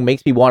 this song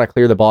makes me want to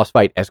clear the boss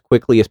fight as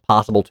quickly as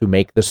possible to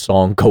make the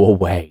song go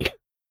away.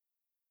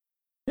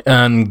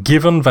 And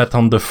given that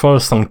on the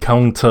first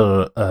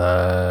encounter,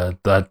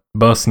 that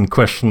boss in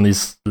question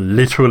is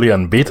literally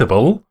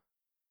unbeatable.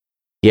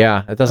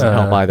 Yeah, it doesn't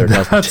help either,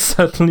 does it? That's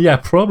certainly a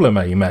problem,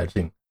 I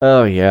imagine.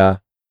 Oh, yeah.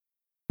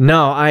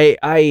 No,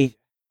 I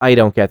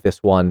don't get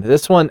this one.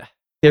 This one,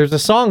 there's a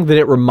song that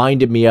it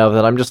reminded me of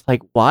that I'm just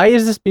like, why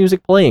is this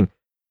music playing?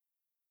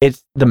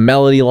 It's the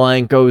melody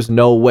line goes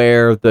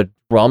nowhere. The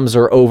drums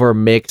are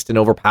overmixed and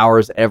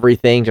overpowers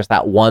everything. Just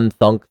that one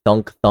thunk,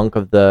 thunk, thunk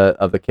of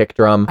the kick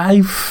drum.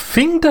 I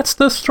think that's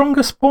the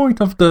strongest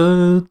point of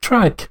the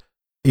track.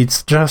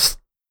 It's just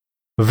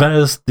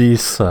there's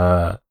this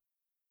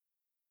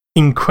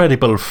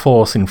incredible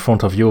force in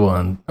front of you,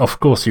 and of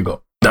course you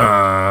go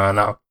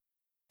da-na,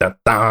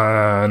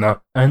 da-da-na.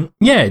 And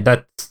yeah,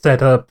 that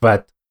set up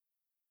that.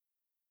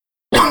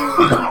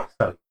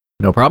 Sorry.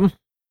 No problem.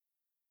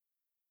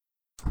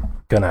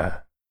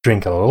 Gonna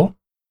drink a little.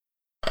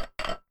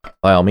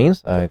 By all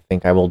means, I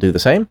think I will do the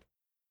same.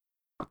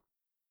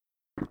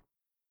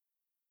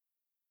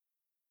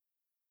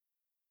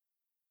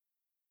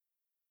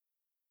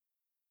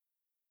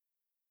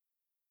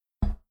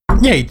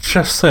 Yeah, it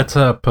just sets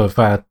up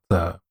that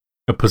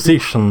a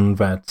position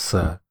that's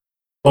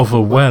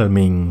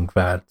overwhelming,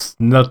 that's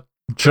not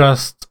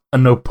just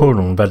an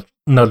opponent, that's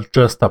not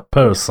just a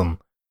person,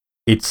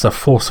 it's a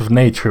force of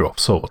nature of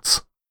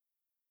sorts.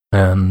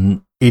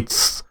 And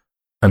it's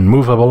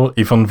unmovable,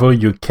 even though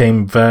you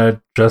came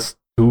there just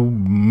to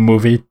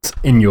move it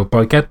in your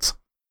pocket.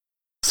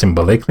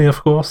 Symbolically,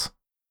 of course.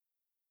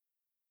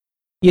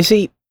 You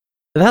see,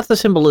 that's the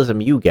symbolism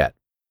you get.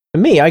 To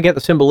me, I get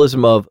the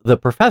symbolism of the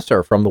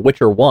professor from The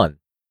Witcher 1,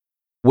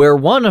 where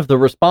one of the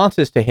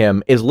responses to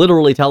him is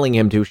literally telling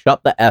him to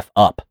shut the F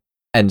up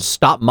and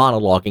stop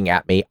monologuing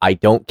at me. I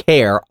don't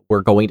care.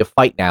 We're going to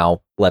fight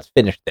now. Let's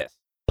finish this.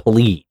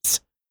 Please.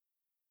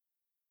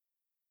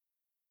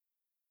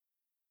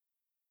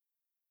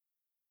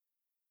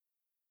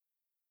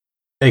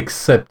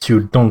 Except you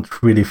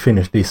don't really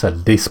finish this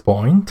at this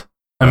point.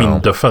 I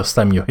mean, the first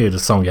time you hear the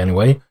song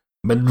anyway,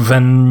 but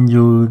then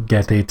you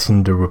get it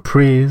in the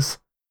reprise.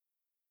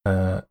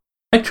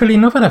 Actually,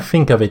 now that I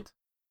think of it,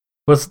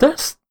 was there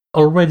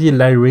already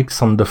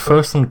lyrics on the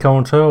first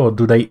encounter, or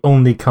do they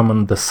only come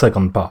on the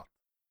second part?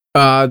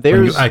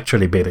 When you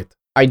actually beat it?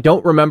 I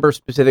don't remember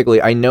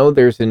specifically. I know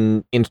there's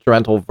an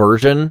instrumental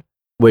version,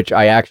 which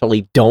I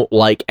actually don't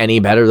like any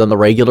better than the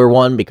regular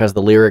one, because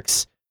the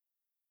lyrics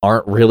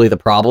aren't really the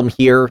problem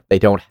here. They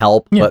don't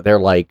help, but they're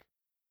like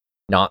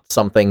not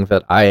something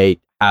that I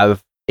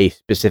have a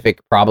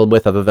specific problem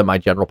with other than my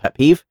general pet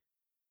peeve.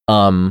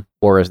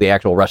 Whereas the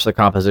actual rest of the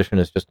composition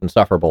is just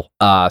insufferable.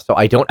 So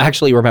I don't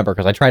actually remember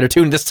because I tried to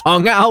tune this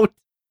song out.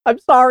 I'm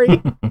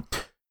sorry.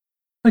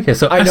 Okay,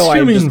 so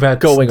assuming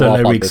that the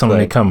lyrics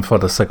only come for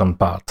the second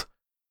part,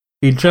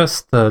 it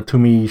just, to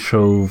me,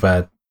 show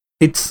that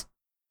it's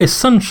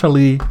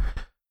essentially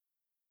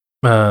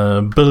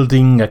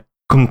building a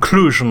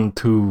conclusion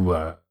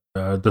to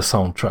the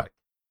soundtrack.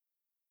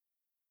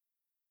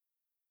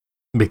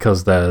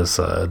 Because there's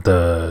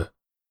the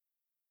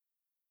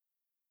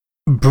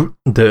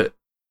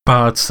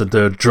parts,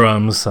 the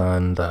drums,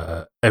 and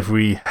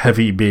every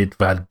heavy beat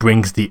that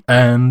brings the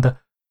end,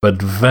 but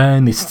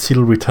then it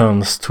still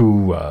returns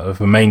to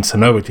the main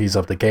sonorities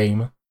of the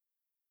game.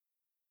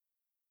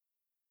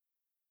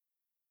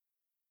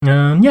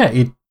 And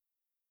yeah,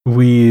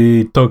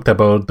 we talked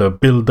about the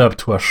build-up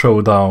to a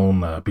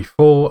showdown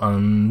before,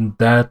 and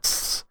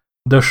that's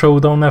the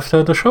showdown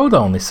after the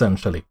showdown,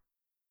 essentially.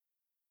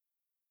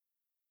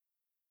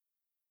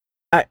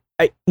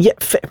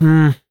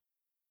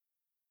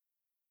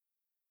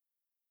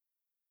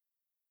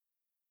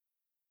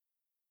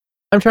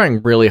 I'm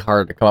trying really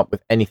hard to come up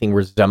with anything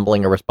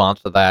resembling a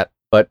response to that,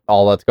 but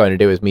all that's going to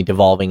do is me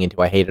devolving into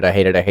I hate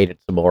it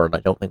some more, and I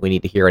don't think we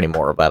need to hear any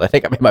more of that. I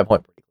think I made my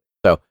point pretty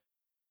clear. So,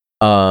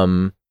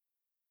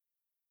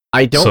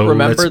 I don't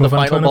remember the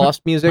final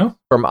boss music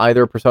from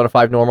either Persona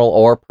 5 Normal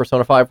or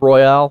Persona 5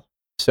 Royale,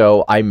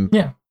 so I'm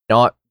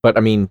not, but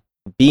I mean,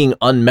 being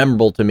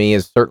unmemorable to me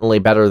is certainly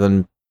better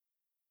than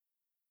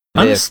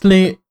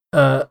honestly,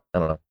 I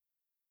don't know.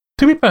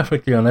 To be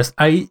perfectly honest,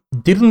 I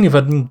didn't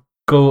even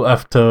go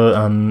after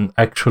and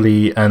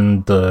actually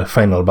end the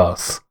final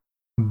boss,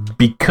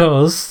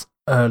 because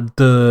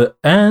the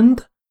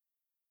end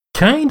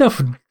kind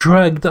of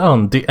dragged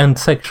on, the end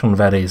section,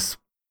 that is.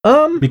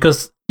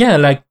 Because,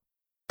 like,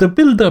 the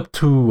build-up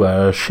to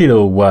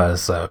Shido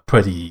was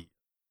pretty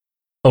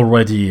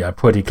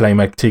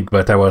climactic,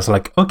 but I was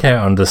like, okay,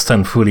 I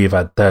understand fully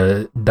that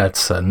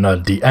that's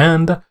not the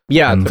end.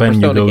 Yeah, and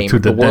then you go to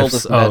the world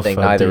depths isn't ending,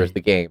 neither is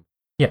the game.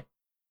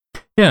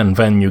 Yeah, and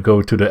then you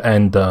go to the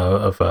end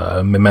of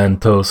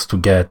Mementos to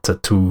get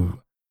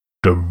to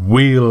the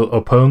real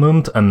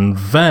opponent, and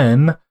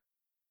then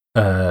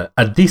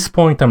at this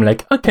point I'm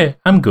like, okay,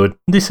 I'm good.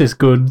 This is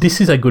good.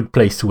 This is a good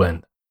place to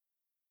end.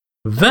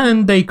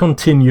 Then they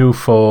continue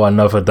for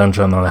another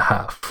dungeon and a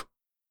half.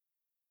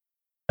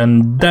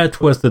 And that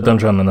was the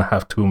dungeon and a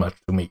half too much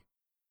to me.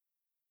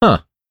 Huh.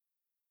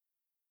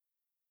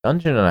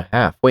 Dungeon and a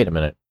half? Wait a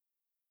minute.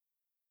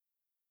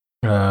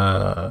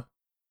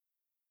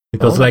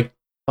 Because,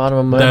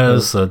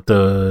 there's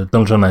the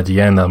dungeon at the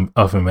end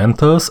of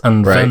Mementos,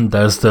 and then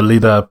there's the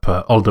lead up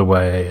all the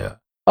way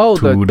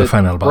to the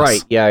final boss.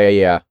 Right,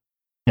 yeah.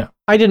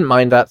 I didn't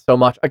mind that so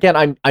much.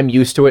 Again, I'm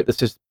used to it.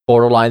 This is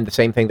borderline the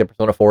same thing that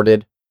Persona 4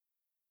 did.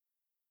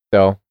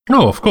 So.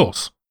 Oh, of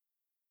course.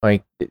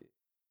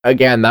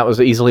 Again, that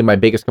was easily my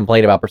biggest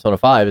complaint about Persona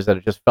 5, is that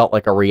it just felt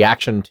like a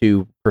reaction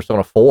to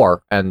Persona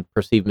 4 and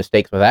perceived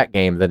mistakes with that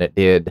game than it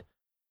did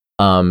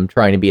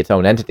trying to be its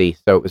own entity.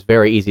 So it was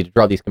very easy to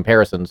draw these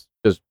comparisons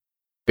just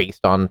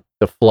based on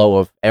the flow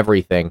of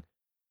everything.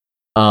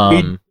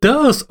 It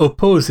does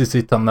opposes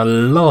it on a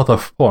lot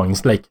of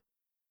points. Like,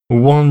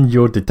 one,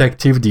 you're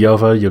detective, the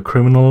other, you're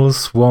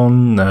criminals.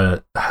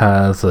 One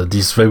has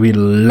this very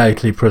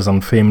lightly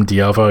present theme,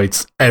 the other,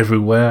 it's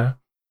everywhere.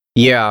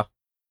 Yeah.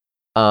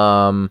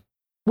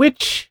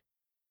 Which,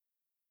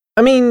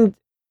 I mean,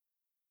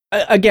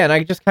 again,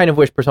 I just kind of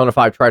wish Persona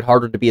 5 tried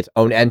harder to be its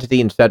own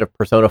entity instead of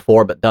Persona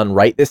 4, but done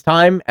right this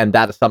time. And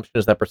that assumption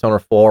is that Persona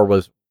 4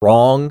 was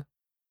wrong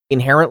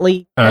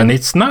inherently. And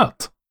it's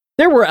not.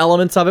 There were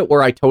elements of it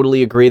where I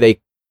totally agree they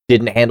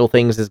didn't handle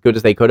things as good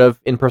as they could have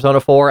in Persona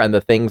 4, and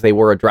the things they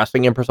were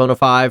addressing in Persona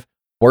 5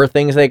 were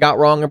things they got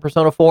wrong in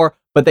Persona 4,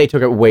 but they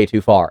took it way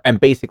too far and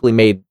basically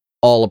made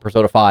all of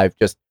Persona 5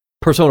 just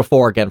Persona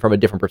 4 again from a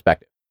different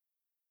perspective.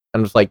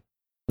 I'm just like,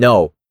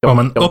 no. From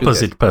an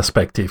opposite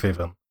perspective,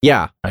 even.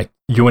 Yeah. Like,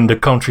 you in the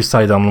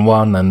countryside on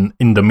one and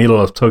in the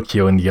middle of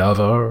Tokyo in the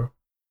other.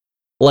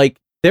 Like,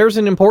 there's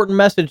an important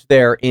message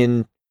there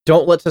in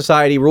don't let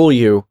society rule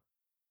you.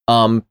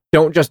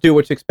 Don't just do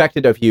what's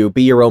expected of you.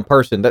 Be your own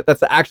person.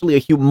 That's actually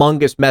a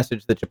humongous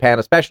message that Japan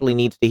especially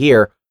needs to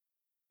hear.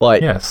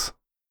 But yes,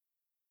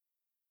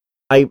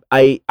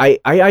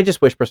 I just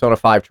wish Persona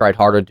 5 tried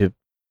harder to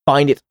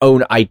find its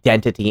own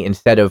identity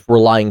instead of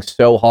relying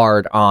so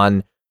hard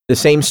on the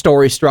same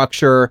story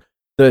structure,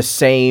 the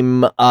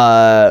same,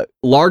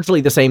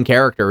 largely the same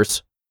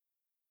characters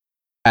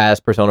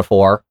as Persona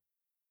 4.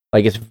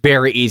 Like, it's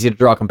very easy to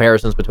draw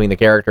comparisons between the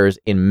characters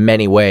in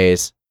many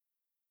ways.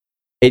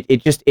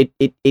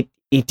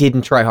 It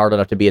didn't try hard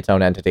enough to be its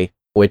own entity,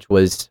 which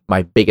was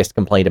my biggest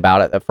complaint about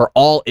it. That for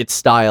all its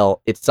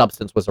style, its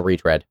substance was a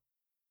retread.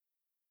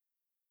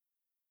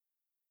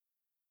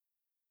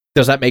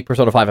 Does that make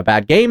Persona 5 a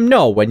bad game?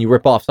 No. When you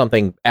rip off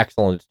something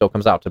excellent, it still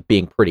comes out to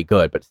being pretty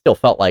good, but it still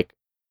felt like,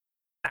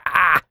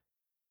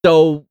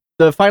 So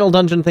the final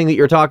dungeon thing that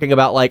you're talking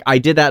about, like, I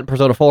did that in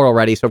Persona 4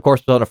 already, so of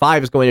course Persona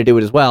 5 is going to do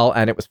it as well,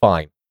 and it was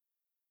fine.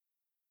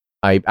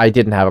 I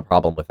didn't have a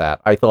problem with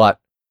that. I thought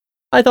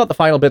the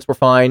final bits were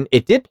fine.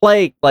 It did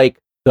play, like,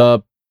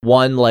 the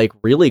one, like,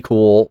 really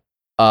cool,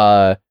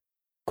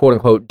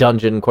 quote-unquote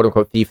dungeon,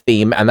 quote-unquote thief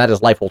theme, and that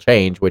is Life Will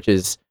Change, which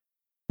is,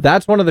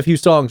 that's one of the few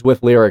songs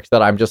with lyrics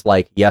that I'm just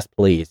like, yes,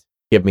 please,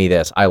 give me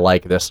this. I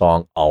like this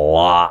song a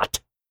lot.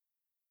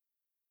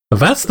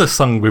 That's the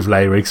song with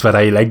lyrics that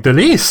I like the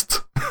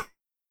least.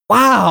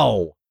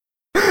 Wow!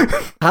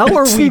 How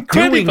are we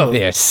incredible. doing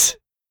this?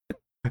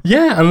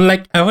 Yeah, and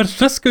like, I was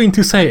just going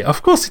to say,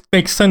 of course it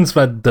makes sense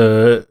that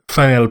the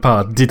final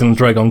part didn't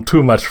drag on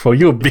too much for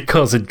you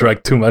because it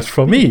dragged too much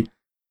for me.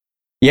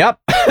 Yep.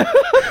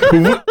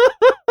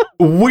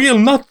 We're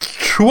not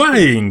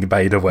trying,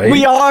 by the way.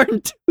 We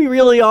aren't. We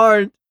really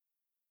aren't.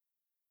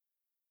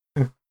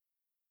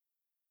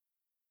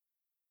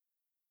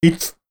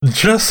 It's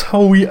just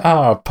how we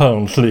are,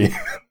 apparently.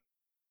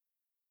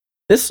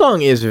 This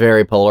song is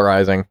very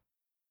polarizing.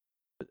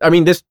 I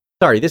mean, this.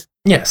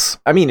 Yes.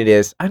 I mean, it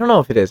is. I don't know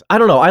if it is. I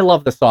don't know. I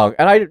love the song,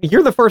 and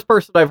you're the first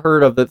person I've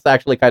heard of that's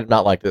actually kind of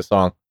not like this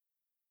song.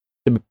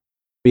 To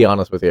be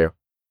honest with you.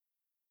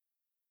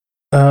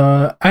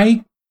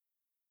 I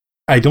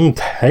don't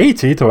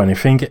hate it or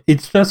anything.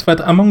 It's just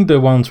that among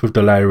the ones with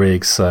the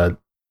lyrics,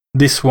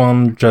 this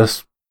one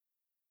just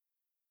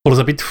falls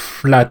a bit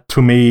flat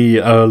to me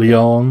early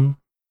on,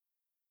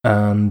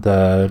 and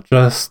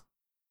just,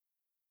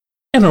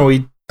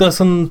 it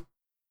doesn't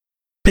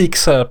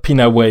picks up in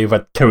a way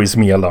that carries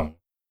me along,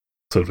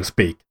 so to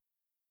speak.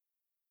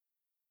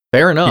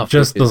 Fair enough. It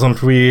just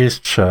doesn't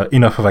reach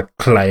enough of a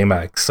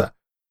climax,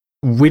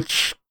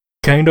 which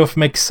kind of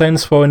makes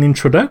sense for an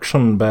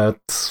introduction,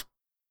 but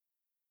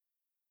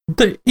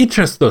it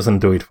just doesn't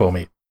do it for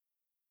me.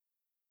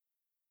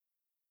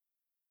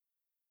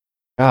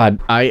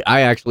 God, I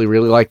actually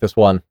really like this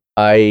one.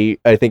 I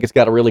think it's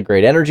got a really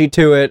great energy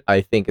to it.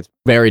 I think it's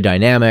very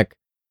dynamic.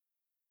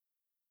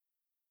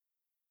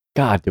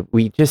 God,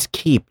 we just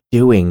keep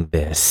doing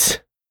this.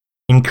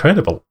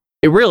 Incredible.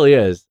 It really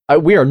is.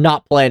 We are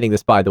not planning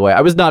this, by the way.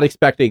 I was not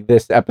expecting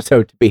this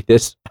episode to be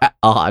this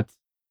odd.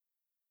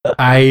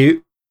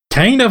 I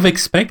kind of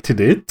expected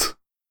it,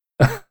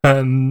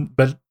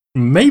 but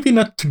maybe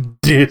not to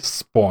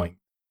this point.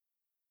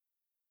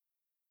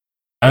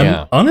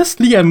 And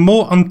honestly, I'm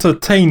more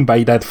entertained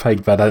by that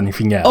fact than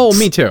anything else. Oh,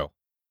 me too.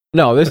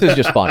 No, this is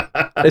just fun.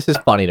 This is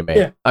funny to me.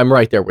 Yeah. I'm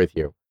right there with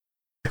you.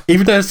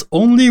 If there's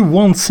only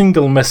one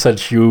single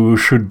message you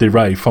should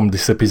derive from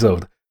this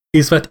episode,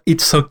 is that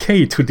it's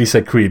okay to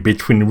disagree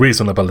between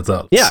reasonable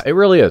adults. Yeah, it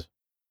really is.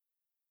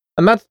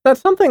 And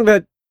that's something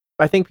that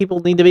I think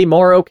people need to be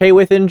more okay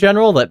with in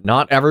general, that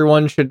not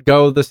everyone should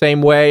go the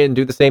same way and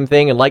do the same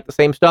thing and like the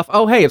same stuff.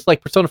 Oh, hey, it's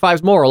like Persona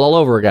 5's moral all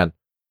over again.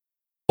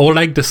 Or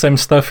like the same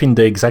stuff in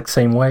the exact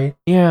same way.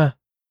 Yeah.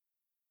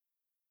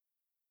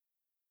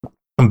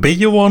 Be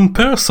your own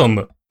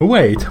person.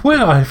 Wait,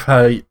 where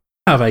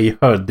have I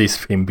heard this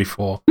theme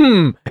before?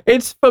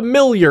 It's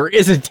familiar,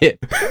 isn't it?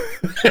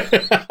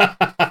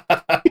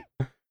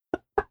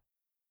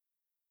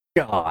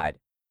 God.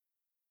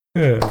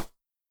 Yeah.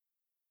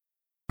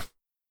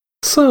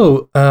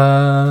 So,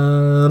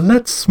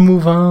 let's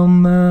move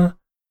on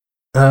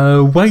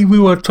while we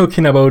were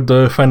talking about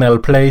the final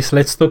place,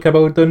 let's talk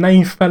about the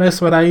ninth palace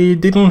that I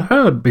didn't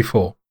heard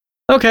before.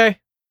 Okay.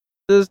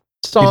 This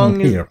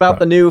song is about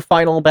the new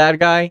final bad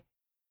guy.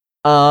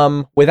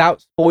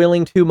 Without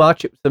spoiling too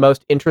much, it was the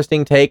most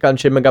interesting take on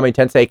Shin Megami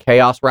Tensei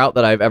Chaos Route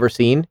that I've ever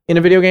seen in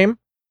a video game.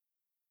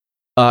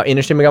 In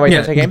a Shin Megami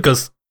Tensei game?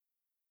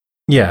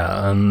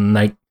 And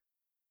like,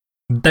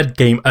 that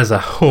game as a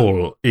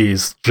whole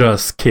is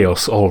just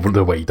chaos all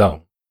the way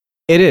down.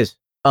 It is.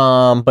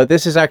 But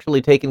this is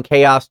actually taking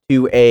chaos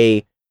to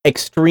a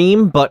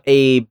extreme, but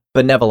a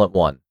benevolent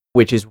one,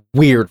 which is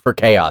weird for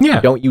chaos. Yeah.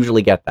 You don't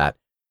usually get that.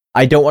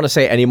 I don't want to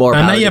say any more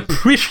about it. And I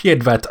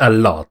appreciate that a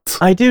lot.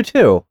 I do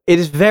too. It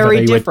is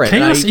very different.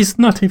 Chaos is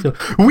not evil.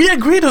 We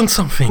agreed on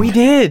something. We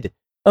did.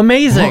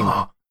 Amazing.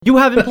 You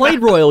haven't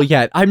played Royal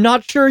yet. I'm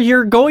not sure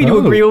you're going to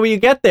agree when you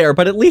get there,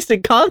 but at least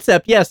in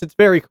concept, yes, it's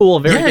very cool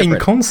and very different. In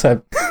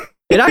concept.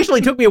 It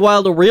actually took me a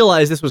while to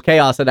realize this was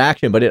chaos in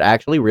action, but it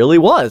actually really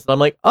was. And I'm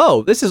like,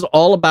 oh, this is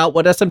all about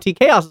what SMT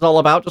Chaos is all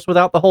about, just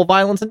without the whole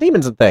violence and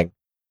demons and thing.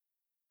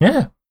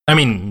 Yeah. I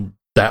mean,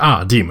 there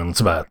are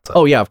demons, but...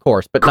 oh, yeah, of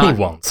course. But cool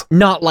ones.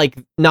 Not like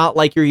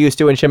you're used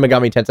to in Shin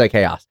Megami Tensei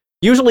Chaos.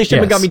 Usually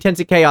Shin Megami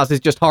Tensei Chaos is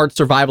just hard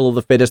survival of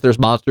the fittest. There's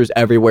monsters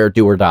everywhere,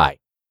 do or die.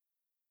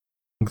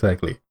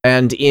 Exactly.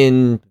 And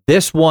in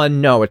this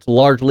one, no, it's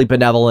largely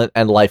benevolent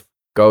and life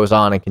goes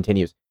on and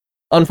continues.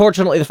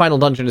 Unfortunately, the final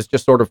dungeon is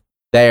just sort of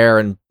there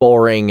and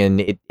boring, and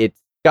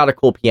it's got a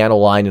cool piano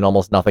line and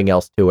almost nothing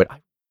else to it.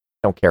 I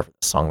don't care for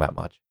the song that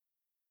much.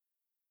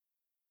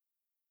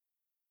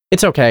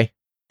 It's okay.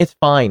 It's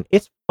fine.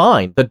 It's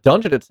fine. The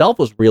dungeon itself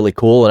was really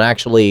cool and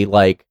actually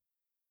like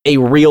a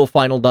real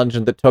final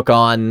dungeon that took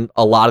on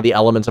a lot of the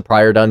elements of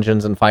prior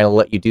dungeons and finally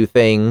let you do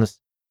things.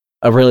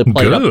 I've really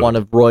played up one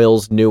of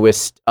Royal's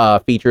newest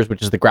features,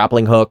 which is the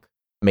grappling hook.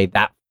 Made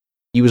that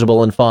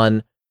usable and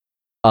fun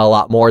a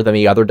lot more than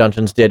the other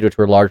dungeons did, which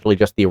were largely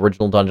just the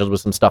original dungeons with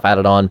some stuff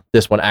added on.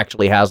 This one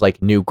actually has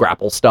like new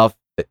grapple stuff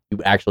that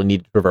you actually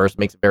need to traverse. It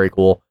makes it very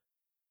cool.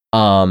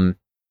 The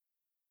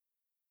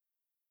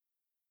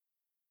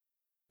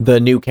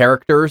new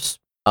characters,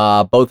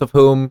 both of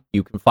whom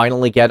you can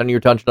finally get on your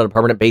dungeon on a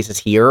permanent basis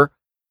here,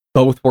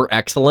 both were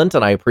excellent,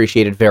 and I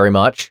appreciated very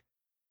much.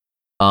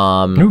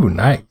 Ooh,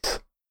 nice.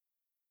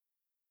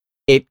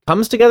 It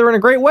comes together in a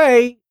great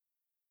way,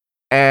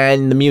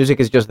 and the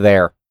music is just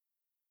there.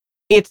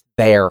 It's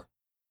there.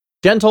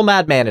 Gentle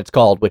Madman, it's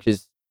called, which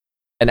is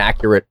an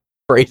accurate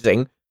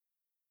phrasing.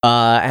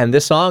 And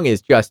this song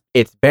is just,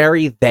 it's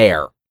very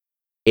there.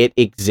 It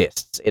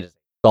exists. It is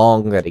a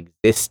song that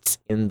exists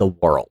in the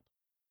world.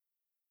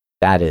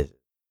 That is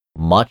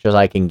much as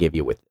I can give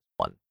you with this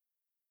one.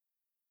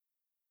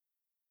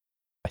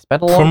 I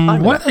spent a long time.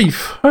 From what I've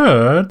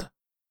heard,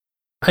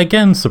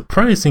 again,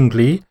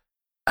 surprisingly,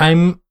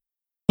 I'm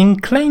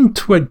inclined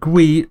to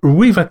agree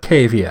with a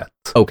caveat.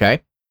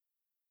 Okay.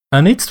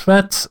 And it's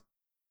that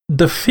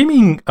the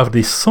theming of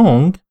this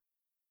song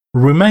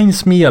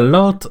reminds me a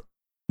lot,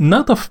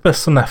 not of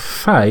Persona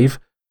 5,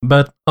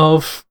 but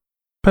of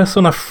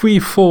Persona 3,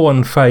 4,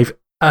 and 5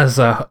 as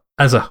a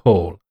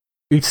whole.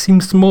 It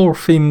seems more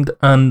themed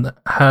and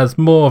has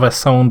more of a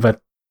sound that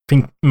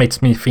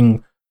makes me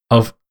think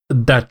of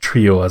that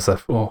trio as a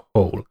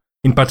whole.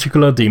 In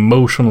particular, the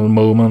emotional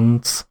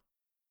moments,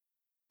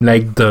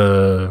 like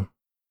the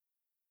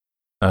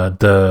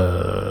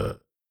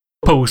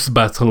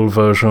post-battle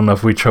version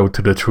of Reach Out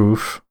to the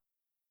Truth.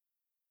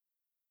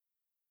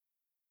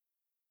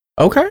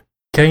 Okay.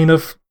 Kind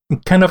of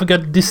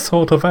get this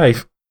sort of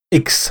vibe,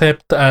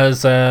 except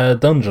as a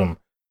dungeon.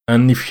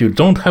 And if you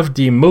don't have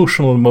the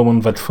emotional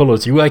moment that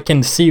follows you, I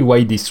can see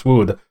why this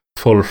would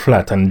fall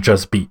flat and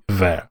just be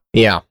there.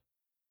 Yeah.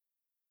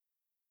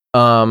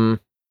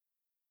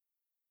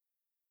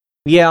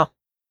 Yeah.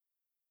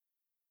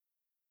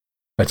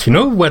 But you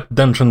know what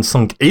dungeon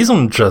song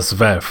isn't just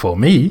there for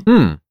me?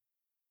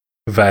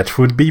 That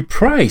would be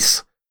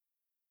Price.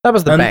 That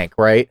was the bank,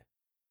 right?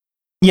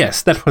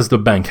 Yes, that was the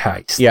bank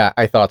heist. Yeah,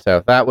 I thought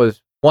so. That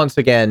was, once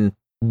again,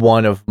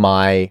 one of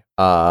my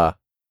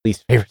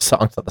least favorite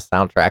songs on the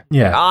soundtrack.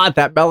 Yeah. God,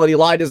 that melody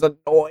line is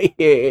annoying.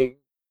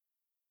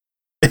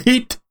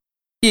 It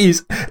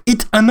is.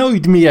 It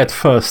annoyed me at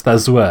first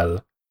as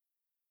well.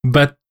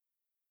 But,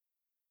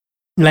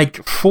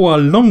 like, for a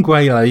long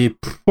while, I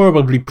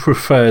probably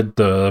preferred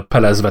the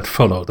palace that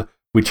followed,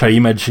 which I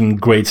imagine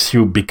grates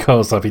you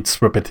because of its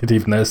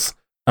repetitiveness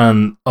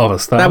and other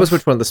stuff. That was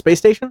which one? The space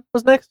station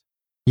was next?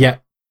 Yeah.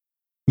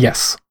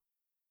 Yes.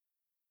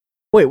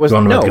 Wait,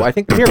 no, I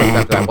think the pyramid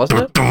after that,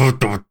 wasn't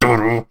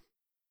it?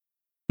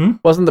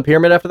 Wasn't the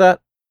pyramid after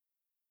that?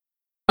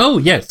 Oh,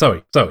 yeah,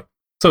 sorry. So,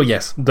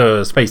 yes,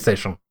 the space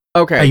station.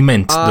 Okay. I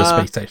meant the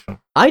space station.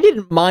 I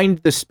didn't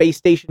mind the space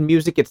station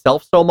music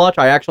itself so much.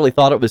 I actually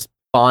thought it was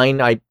fine.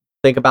 I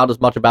think about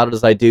as much about it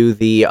as I do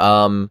the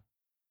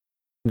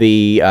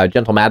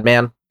Gentle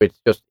Madman.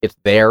 It's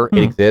there.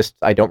 It exists.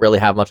 I don't really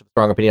have much of a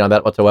strong opinion on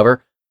that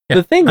whatsoever. Yeah.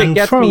 The thing that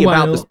gets me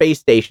about the space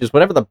station is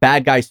whenever the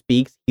bad guy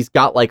speaks, he's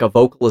got like a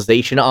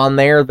vocalization on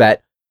there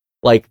that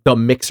like the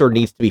mixer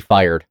needs to be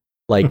fired.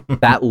 Like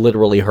that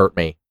literally hurt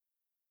me.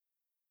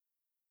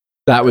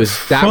 That was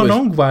for a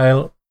long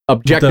while,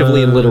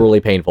 objectively and literally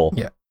painful.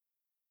 Yeah.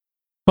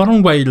 For a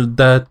long while,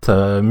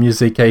 that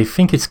music, I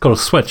think it's called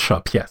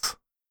Sweatshop, yes.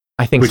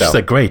 I think which is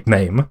a great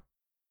name.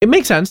 It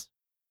makes sense.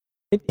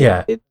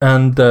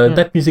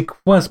 That music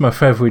was my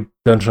favorite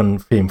dungeon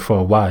theme for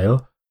a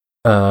while.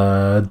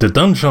 The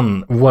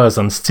dungeon was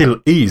and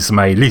still is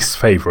my least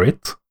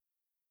favorite.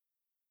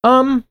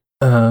 I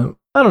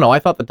don't know. I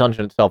thought the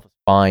dungeon itself was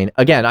fine.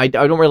 Again, I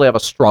don't really have a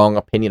strong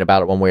opinion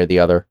about it one way or the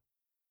other.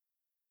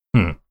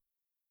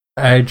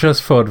 I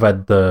just thought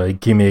that the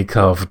gimmick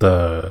of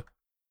the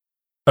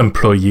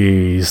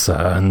employees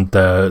and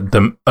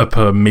the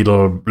upper,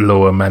 middle,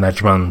 lower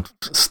management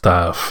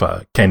stuff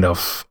kind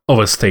of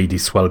overstayed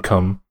its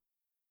welcome.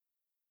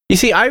 You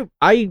see, I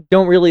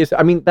don't really.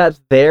 I mean,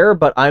 that's there,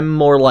 but I'm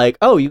more like,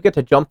 oh, you get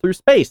to jump through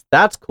space.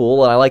 That's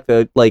cool, and I like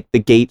the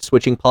gate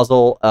switching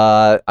puzzle.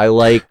 I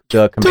like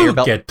the conveyor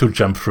belt. Get to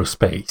jump through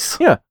space.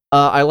 Yeah,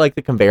 I like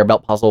the conveyor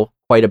belt puzzle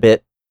quite a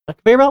bit. A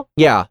conveyor belt?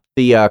 Yeah,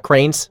 the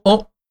cranes.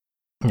 Oh,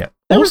 yeah.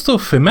 Also,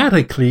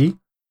 thematically,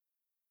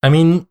 I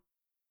mean,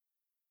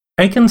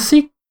 I can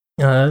see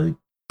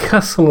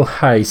castle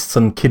heists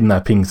and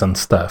kidnappings and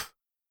stuff.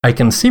 I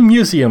can see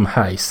museum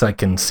heists. I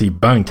can see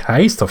bank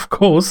heists, of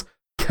course.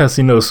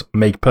 Casinos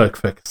make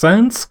perfect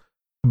sense.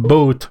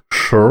 Boat,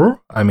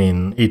 sure. I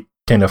mean, it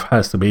kind of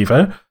has to be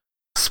there.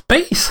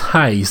 Space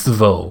heist,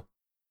 though.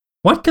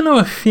 What kind of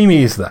a theme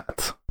is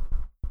that?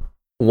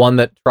 One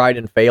that tried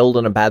and failed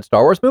in a bad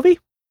Star Wars movie?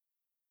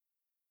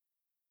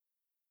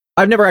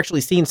 I've never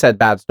actually seen said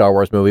bad Star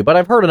Wars movie, but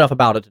I've heard enough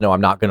about it to know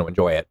I'm not going to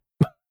enjoy it.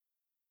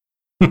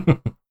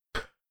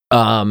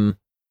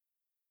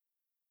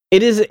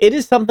 It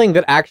is something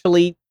that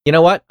actually, you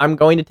know what? I'm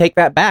going to take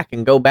that back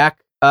and go back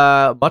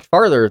much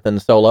farther than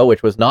Solo,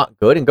 which was not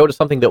good, and go to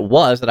something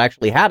that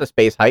actually had a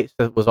space heist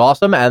that was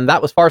awesome, and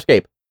that was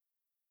Farscape.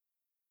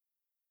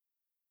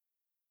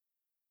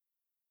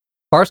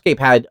 Farscape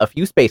had a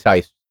few space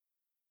heists.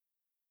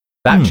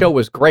 That show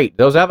was great.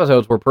 Those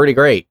episodes were pretty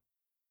great.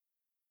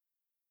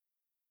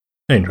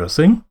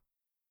 Interesting.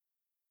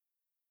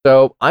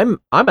 So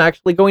I'm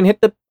actually going to hit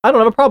the I don't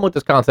have a problem with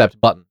this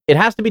concept button. It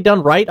has to be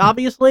done right,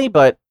 obviously,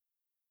 but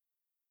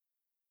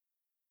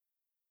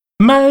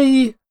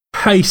my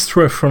heist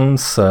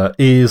reference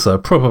is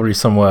probably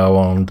somewhere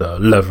around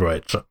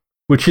Leverage,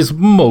 which is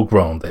more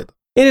grounded.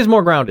 It is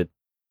more grounded.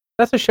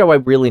 That's a show I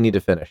really need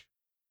to finish.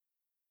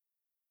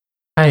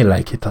 I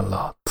like it a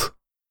lot.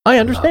 I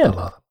understand.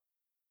 A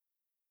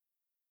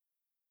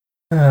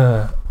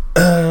lot.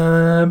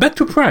 Back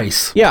to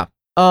Price. Yeah.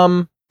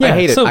 I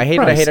hate it. I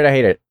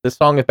hate it. This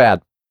song is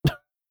bad.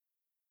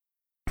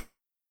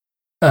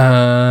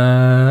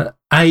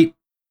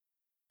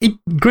 It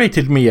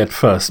grated me at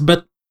first,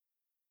 but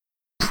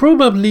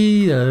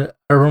probably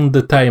around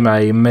the time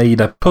I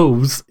made a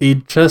pause,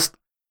 it just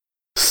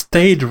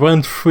stayed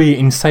rent-free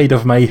inside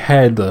of my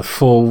head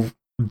for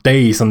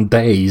days and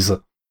days.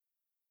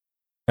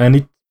 And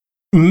it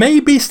may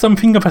be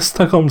something of a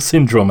Stockholm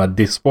Syndrome at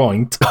this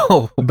point.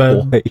 Oh,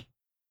 boy.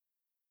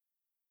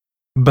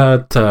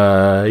 But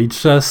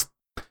it's just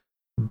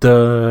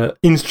the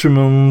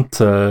instrument,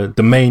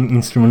 the main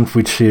instrument,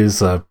 which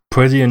is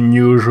pretty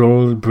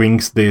unusual,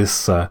 brings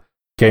this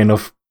kind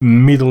of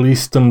Middle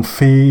Eastern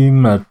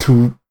theme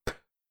to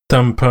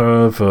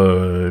temper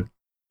the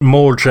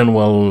more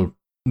general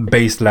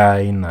bass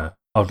line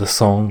of the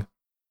song.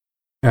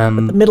 But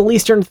the Middle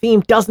Eastern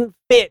theme doesn't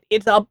fit.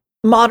 It's a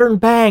modern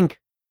bank.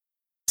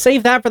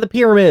 Save that for the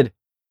pyramid.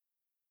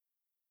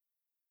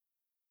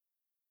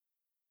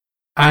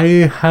 I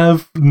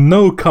have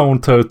no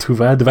counter to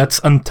that. That's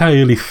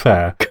entirely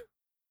fair.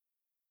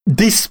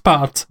 This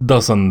part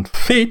doesn't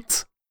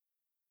fit,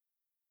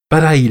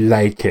 but I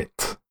like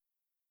it.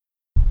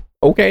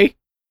 Okay.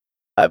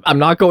 I'm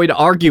not going to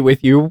argue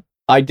with you.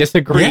 I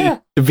disagree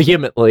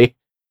vehemently.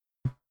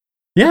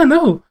 Yeah,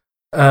 no.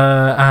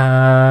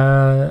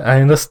 I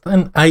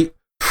understand. I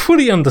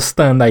fully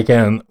understand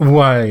again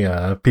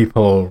why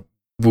people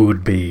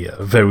would be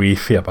very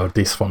iffy about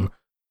this one.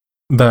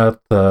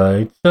 But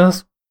it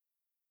just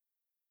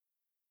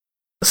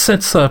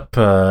sets up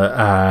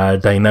a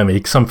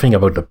dynamic, something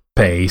about the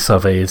pace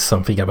of it,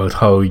 something about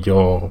how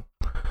you're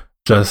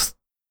just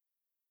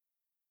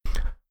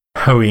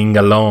hurrying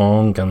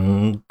along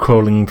and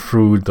crawling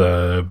through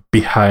the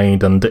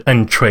behind and the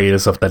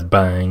entrails of that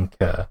bank.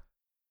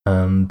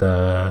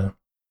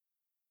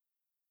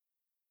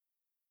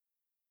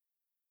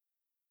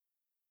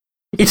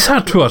 It's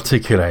hard to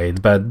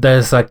articulate, but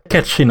there's a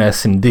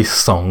catchiness in this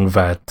song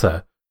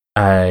that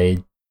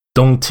I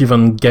don't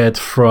even get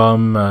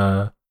from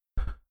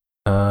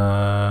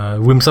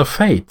Whims of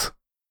Fate,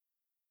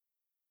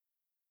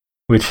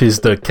 which is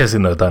the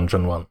casino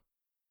dungeon one.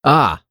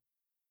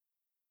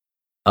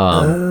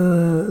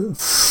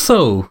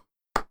 So,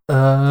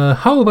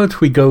 how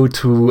about we go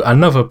to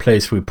another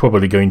place we're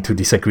probably going to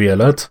disagree a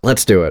lot?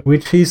 Let's do it.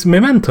 Which is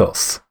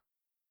Mementos.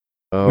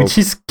 Which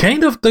is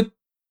kind of the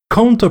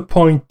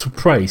counterpoint to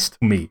Price to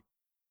me.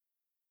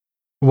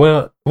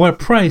 Where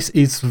Price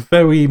is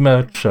very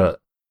much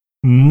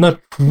not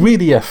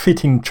really a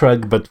fitting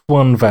track, but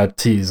one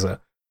that is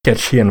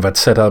catchy and that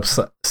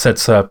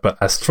sets up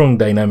a strong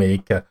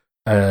dynamic,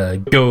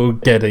 go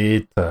get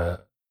it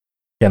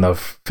kind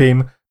of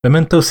theme.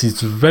 Mementos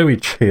is very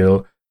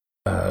chill,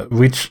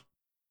 which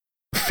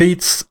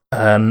fits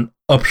an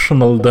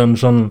optional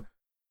dungeon.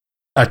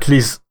 At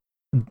least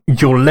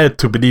you're led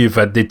to believe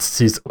that it's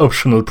this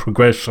optional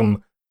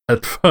progression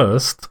at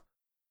first,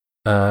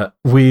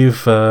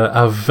 with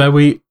a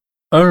very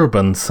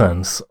urban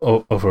sense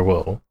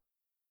overall.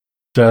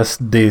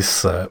 Just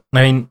this,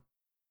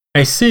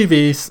 I see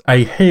this, I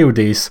hear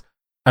this,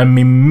 I'm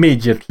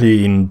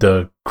immediately in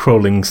the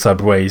crawling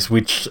subways,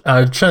 which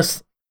are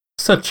just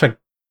such a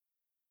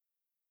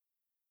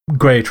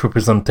great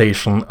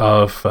representation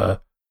of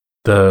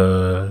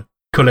the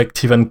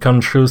collective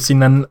unconscious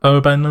in an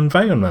urban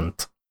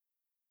environment.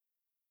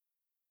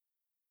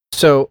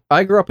 So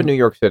I grew up in New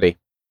York City,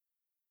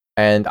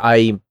 and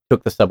I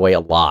took the subway a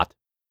lot.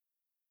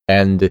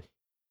 And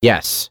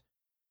yes,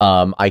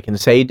 I can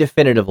say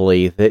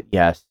definitively that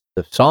yes,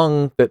 the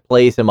song that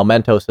plays in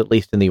Mementos, at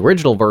least in the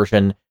original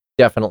version,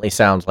 definitely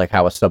sounds like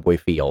how a subway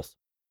feels.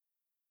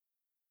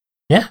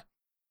 Yeah,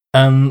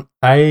 and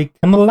I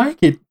kind of like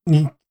it.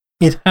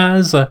 It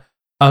has a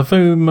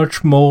very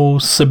much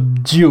more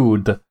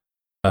subdued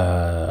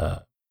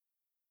kind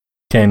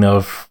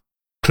of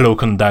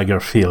cloak and dagger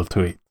feel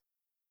to it.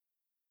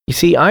 You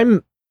see,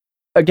 I'm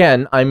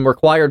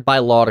required by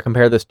law to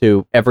compare this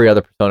to every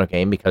other Persona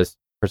game because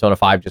Persona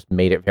 5 just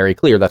made it very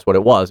clear that's what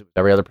it was. It was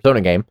every other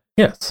Persona game.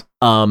 Yes.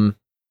 And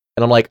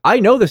I'm like, I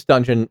know this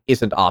dungeon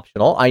isn't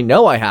optional. I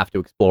know I have to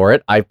explore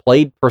it. I've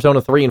played Persona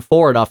 3 and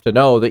 4 enough to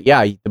know that,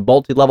 yeah, the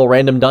multi-level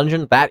random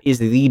dungeon, that is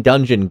the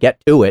dungeon.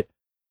 Get to it.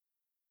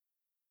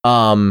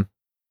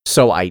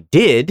 So I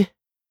did,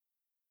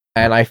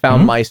 and I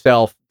found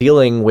myself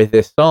dealing with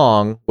this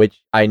song,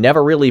 which I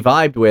never really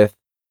vibed with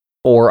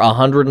for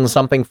 100 and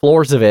something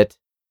floors of it.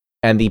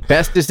 And the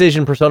best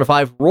decision Persona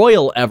 5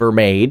 Royal ever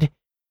made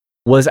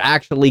was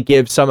actually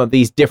give some of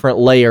these different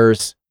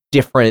layers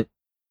different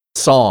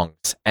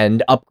songs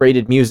and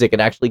upgraded music,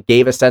 and actually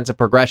gave a sense of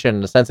progression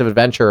and a sense of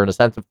adventure and a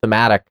sense of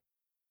thematic.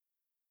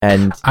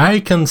 And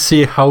I can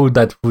see how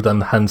that would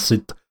enhance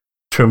it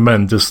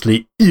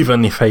tremendously,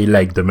 even if I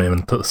like the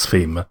Mementos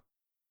theme.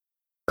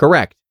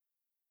 Correct.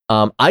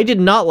 I did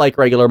not like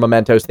regular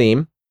Mementos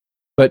theme,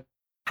 but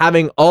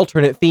having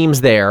alternate themes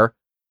there,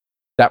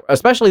 that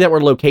especially that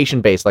were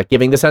location based, like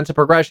giving the sense of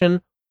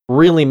progression,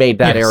 really made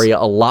that area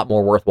a lot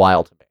more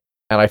worthwhile to me.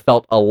 And I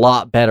felt a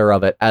lot better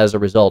of it as a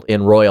result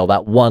in Royal,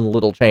 that one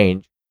little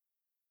change.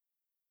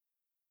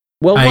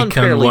 Well, I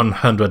can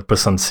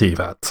 100% see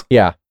that.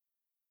 Yeah.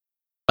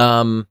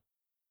 As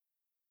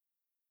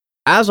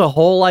a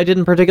whole, I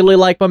didn't particularly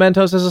like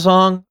Mementos as a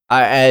song,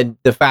 and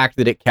the fact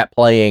that it kept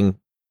playing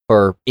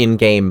for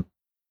in-game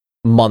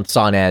months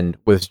on end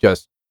was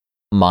just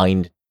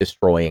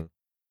mind-destroying.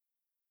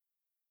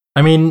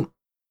 I mean,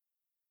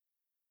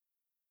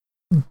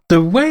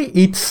 the way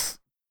it's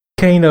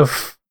kind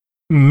of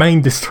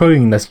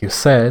mind-destroying, as you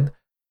said,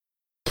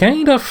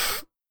 kind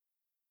of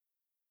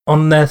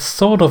on a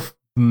sort of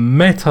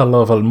meta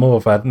level more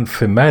than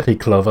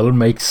thematic level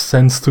makes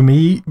sense to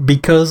me,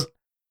 because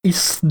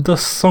it's the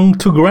song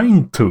to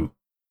grind to,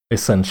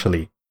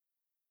 essentially.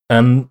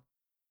 And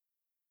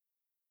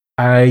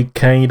I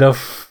kind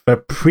of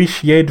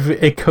appreciate the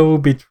echo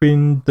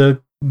between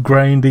the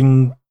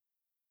grinding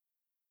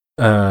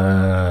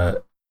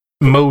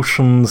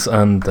motions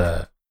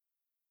and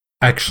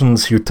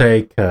actions you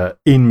take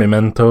in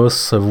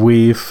Mementos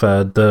with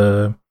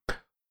the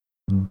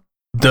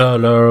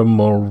duller,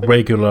 more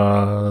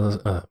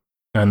regular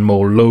and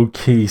more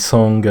low-key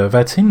song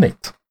that's in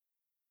it.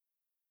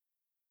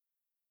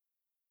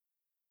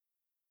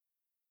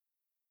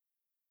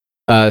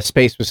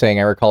 Space was saying,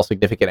 I recall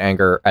significant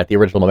anger at the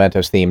original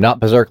Mementos theme, not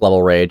Berserk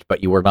level rage,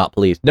 but you were not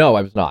pleased. No,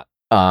 I was not.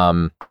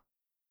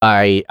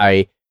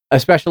 I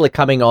especially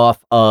coming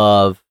off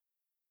of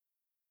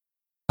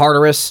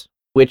Tartarus,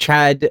 which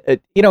had,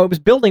 it was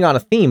building on a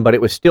theme, but it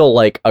was still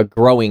like a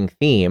growing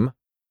theme.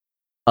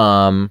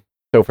 So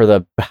for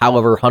the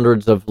however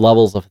hundreds of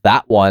levels of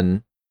that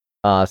one,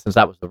 since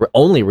that was the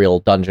only real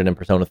dungeon in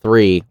Persona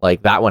 3,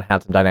 like that one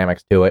had some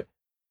dynamics to it.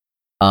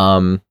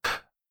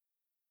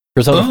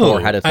 Persona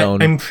 4 had its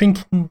own. I'm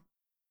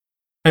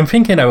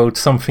thinking about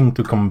something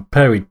to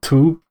compare it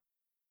to,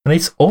 and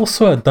it's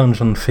also a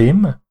dungeon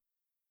theme.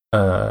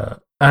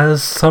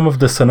 As some of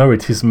the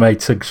sonorities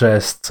might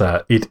suggest,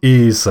 it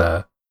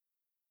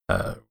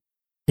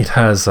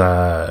has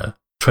a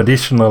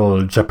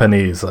traditional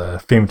Japanese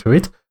theme to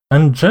it.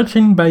 And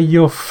judging by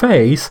your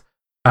face,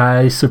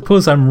 I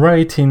suppose I'm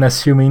right in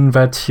assuming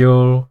that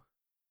your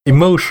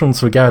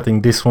emotions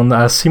regarding this one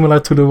are similar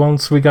to the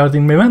ones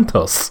regarding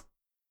Mementos.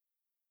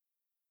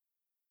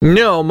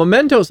 No,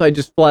 Mementos I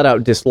just flat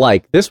out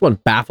dislike. This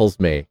one baffles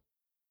me.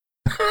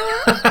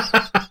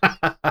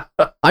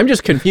 I'm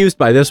just confused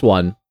by this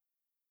one.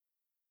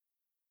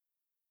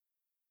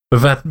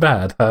 That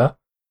bad, huh?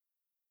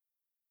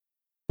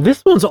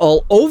 This one's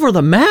all over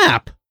the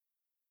map.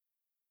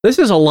 This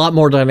is a lot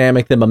more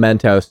dynamic than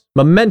Mementos.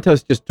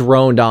 Mementos just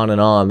droned on and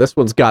on. This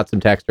one's got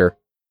some texture.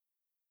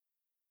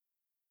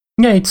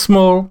 Yeah, it's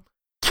more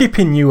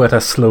keeping you at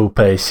a slow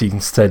pace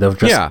instead of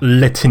just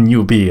letting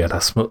you be at a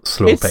slow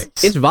pace.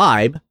 It's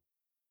vibe.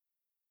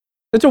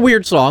 It's a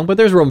weird song, but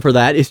there's room for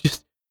that. It's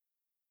just...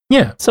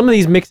 Yeah. Some of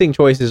these mixing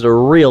choices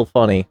are real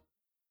funny.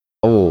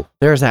 Oh,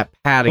 there's that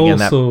pad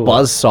again, also, that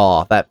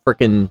buzzsaw, that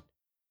frickin'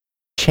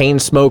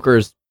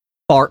 Chainsmokers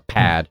fart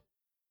pad.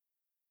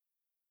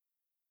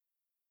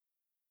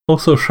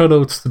 Also,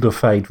 shoutouts to the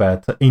fact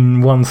that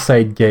in one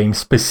side game,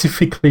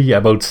 specifically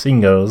about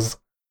singers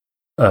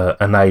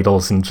and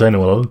idols in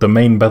general, the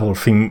main battle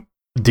theme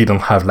didn't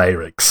have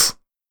lyrics.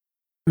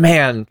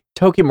 Man,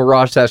 Tokyo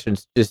Mirage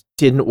Sessions just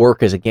didn't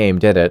work as a game,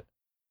 did it?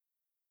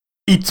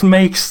 It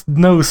makes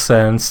no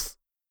sense,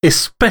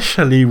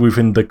 especially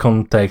within the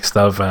context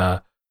of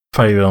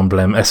Fire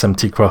Emblem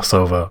SMT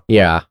crossover.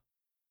 Yeah.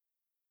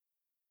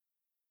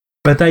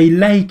 But I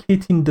like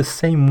it in the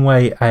same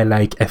way I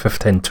like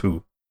FF10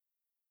 too.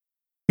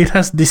 It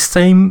has the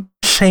same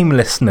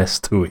shamelessness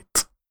to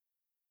it.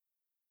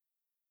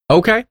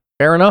 Okay,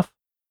 fair enough.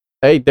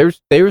 Hey,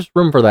 there's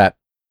room for that.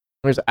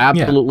 There's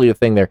absolutely a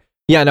thing there.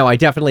 Yeah, no, I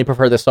definitely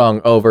prefer this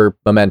song over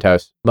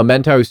Mementos.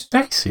 Mementos...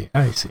 I see.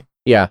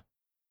 Yeah.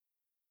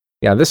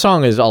 Yeah, this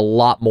song is a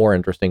lot more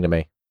interesting to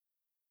me.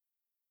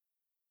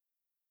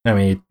 I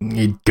mean,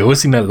 it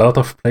goes in a lot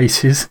of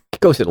places.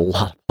 It goes in a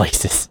lot of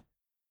places.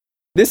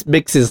 This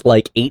mixes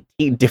like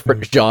 18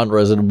 different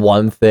genres in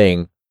one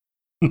thing.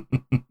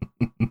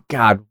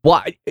 God,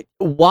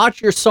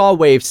 watch your saw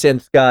wave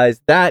synths,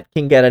 guys. That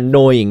can get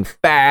annoying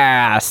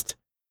fast.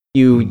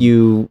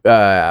 You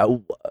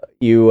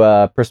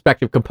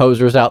prospective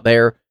composers out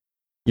there,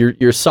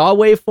 your saw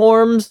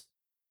waveforms.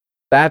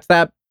 That's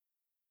that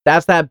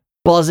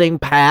buzzing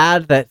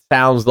pad that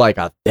sounds like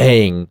a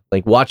thing.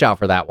 Like, watch out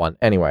for that one.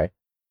 Anyway,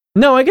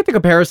 no, I get the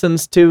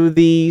comparisons to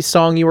the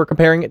song you were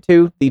comparing it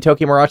to, the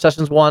Tokyo Mirage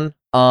Sessions one.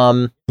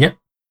 Yep.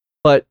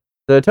 But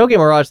the Tokyo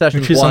Mirage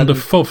Sessions, which is on the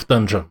 4th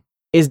dungeon,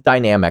 is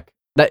dynamic.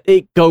 That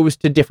it goes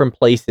to different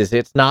places.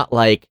 It's not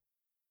like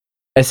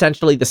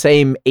essentially the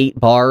same 8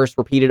 bars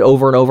repeated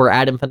over and over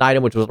ad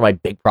infinitum, which was one of my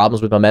big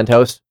problems with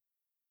Mementos.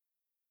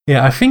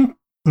 Yeah, I think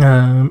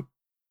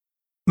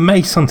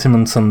my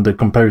sentiments on the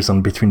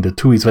comparison between the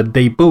two is that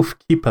they both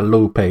keep a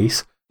low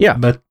pace. Yeah.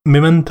 But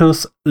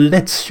Mementos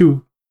lets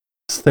you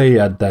stay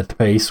at that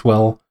pace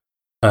while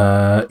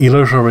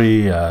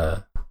illusory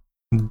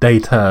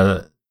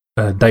Daito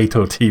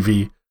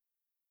TV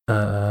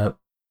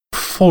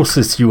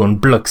forces you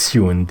and blocks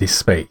you in this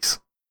space.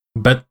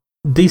 But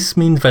this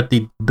means that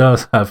it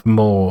does have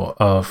more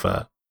of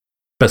a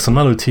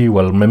personality,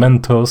 while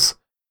Mementos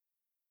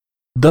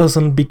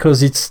doesn't,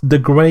 because it's the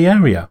grey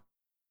area.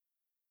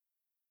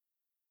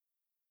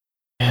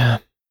 Yeah,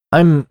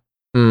 I don't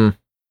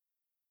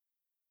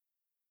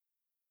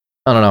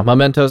know.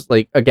 Mementos,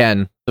 like,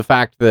 again, the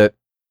fact that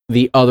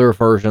the other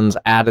versions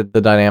added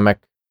the dynamic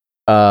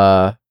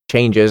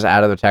changes,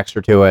 added the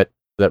texture to it,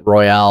 that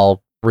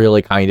Royale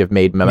really kind of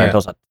made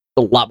Mementos a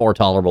lot more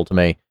tolerable to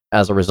me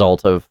as a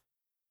result of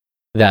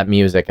that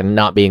music and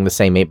not being the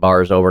same 8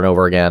 bars over and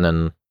over again,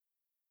 and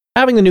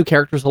having the new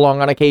characters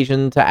along on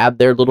occasion to add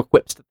their little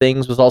quips to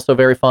things was also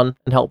very fun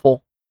and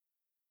helpful.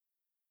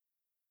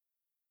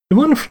 The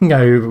one thing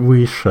I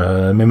wish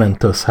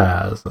Mementos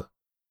has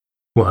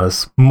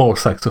was more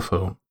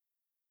saxophone.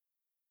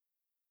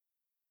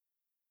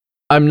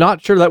 I'm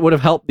not sure that would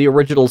have helped the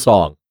original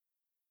song.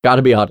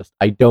 Gotta be honest.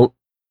 I don't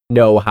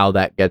know how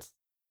that gets...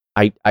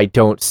 I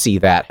don't see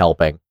that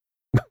helping.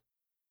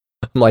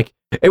 I'm like,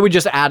 it would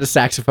just add a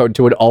saxophone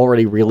to an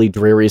already really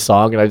dreary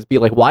song, and I'd just be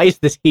like, why is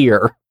this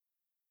here?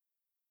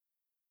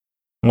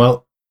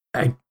 Well,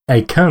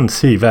 I can't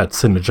see that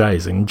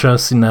synergizing,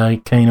 just in a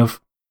kind of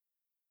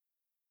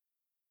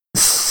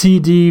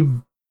CD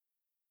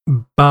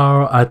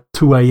bar at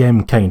 2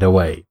 a.m. kind of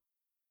way.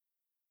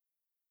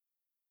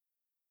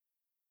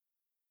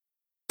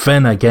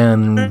 Then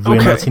again,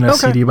 we're not in a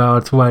CD bar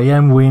at 2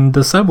 a.m., we're in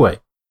the subway.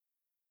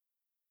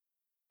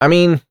 I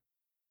mean,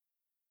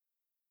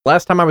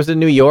 last time I was in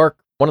New York,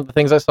 one of the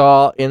things I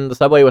saw in the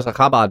subway was a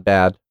Chabad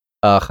band.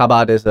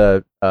 Chabad is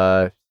a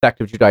sect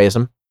of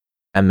Judaism,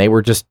 and they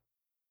were just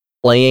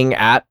playing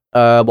at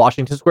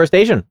Washington Square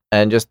Station,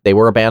 and they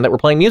were a band that were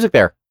playing music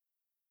there.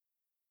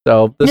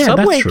 So the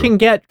subway can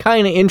get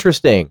kind of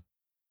interesting.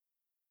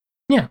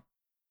 Yeah.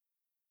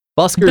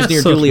 Buskers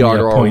near Juilliard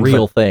are a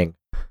real thing.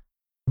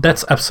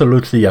 That's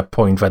absolutely a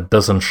point that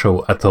doesn't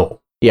show at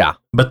all. Yeah.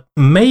 But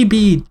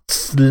maybe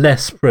it's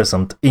less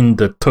present in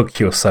the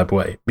Tokyo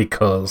subway,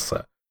 because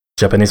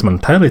Japanese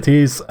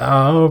mentalities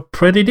are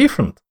pretty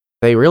different.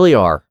 They really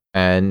are.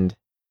 And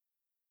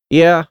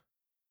yeah,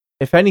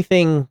 if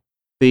anything,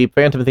 the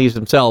Phantom Thieves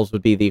themselves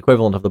would be the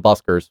equivalent of the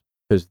buskers,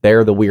 because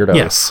they're the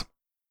weirdos.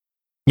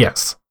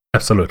 Yes,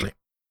 absolutely.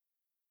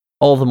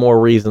 All the more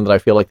reason that I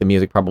feel like the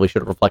music probably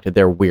should have reflected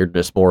their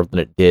weirdness more than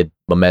it did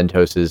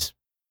Mementos'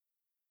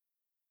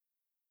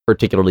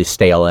 particularly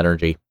stale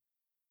energy.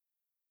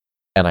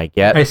 And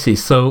I see.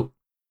 So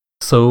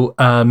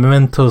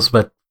Mementos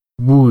that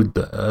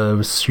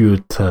would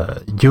suit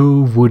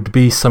you would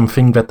be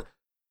something that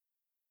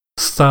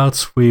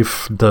starts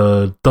with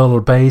the dull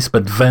bass,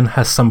 but then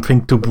has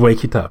something to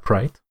break it up,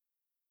 right?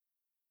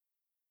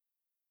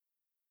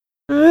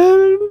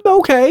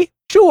 Okay,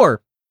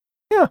 sure.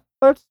 Yeah,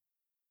 that's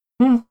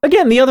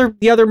again the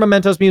other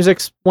Mementos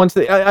musics. Once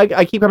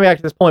I keep coming back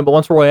to this point, but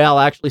once Royale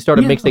actually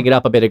started mixing it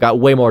up a bit, it got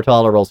way more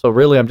tolerable. So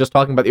really, I'm just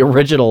talking about the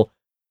original.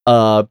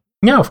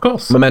 Yeah, of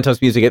course. Mementos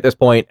music at this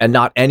point, and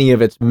not any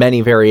of its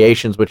many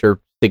variations, which are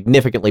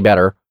significantly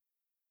better.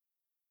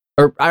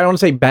 Or I don't want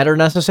to say better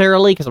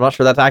necessarily, because I'm not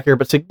sure that's accurate,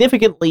 but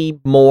significantly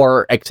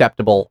more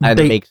acceptable and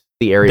makes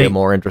the area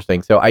more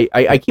interesting. So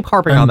I keep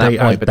harping on that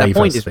point, but that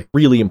point is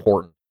really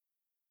important.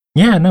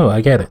 Yeah, no,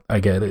 I get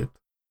it.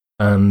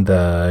 And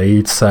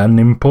it's an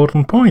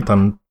important point,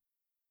 and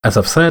as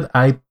I've said,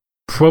 I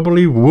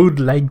probably would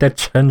like that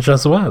change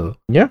as well.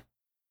 Yeah.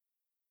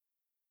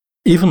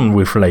 Even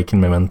with like in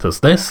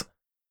Mementos,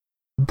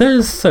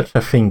 there's such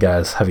a thing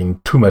as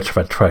having too much of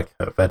a track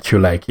that you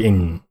like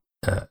in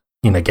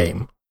a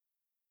game.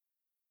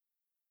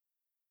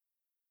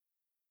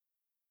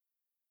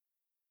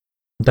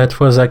 That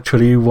was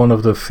actually one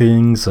of the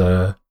things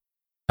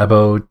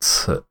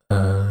about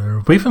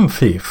Rhythm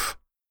Thief,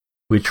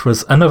 which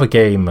was another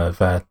game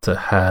that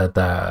had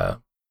a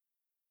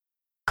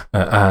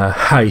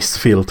heist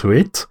feel to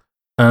it,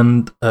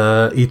 and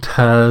it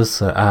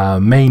has a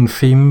main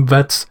theme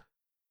that's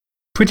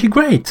pretty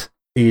great.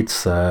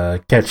 It's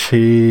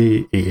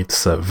catchy,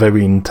 it's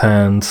very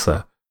intense,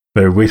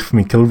 very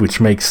rhythmical, which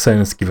makes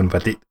sense given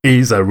that it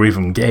is a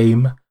rhythm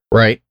game.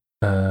 Right.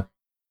 And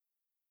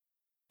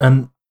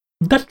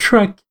that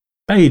track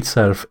by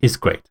itself is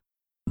great.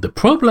 The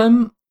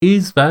problem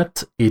is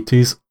that it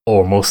is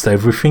almost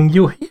everything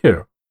you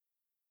hear.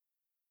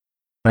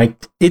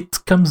 Like,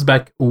 it comes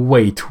back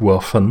way too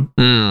often.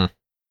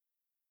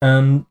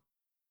 And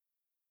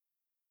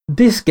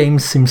this game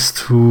seems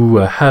to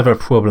have a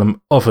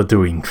problem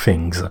overdoing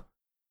things.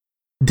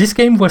 This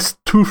game was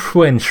too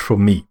French for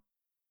me.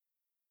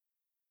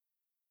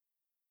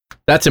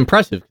 That's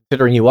impressive,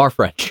 considering you are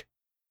French.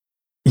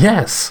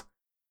 Yes,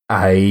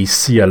 I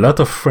see a lot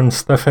of French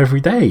stuff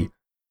every day.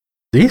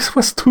 This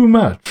was too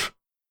much.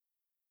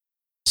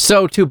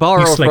 So, to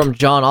borrow from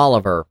John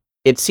Oliver,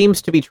 it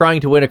seems to be trying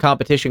to win a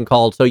competition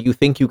called So You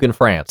Think You Can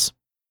France.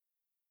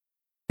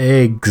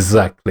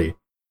 Exactly.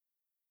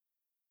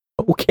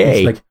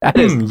 Okay. It's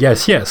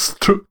like, yes,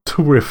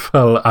 Tour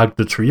Eiffel, Arc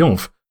de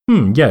Triomphe.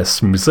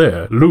 Yes,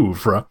 Musée,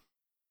 Louvre.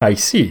 I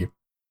see.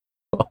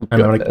 Oh,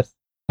 and I'm like,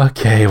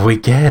 okay, we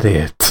get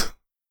it.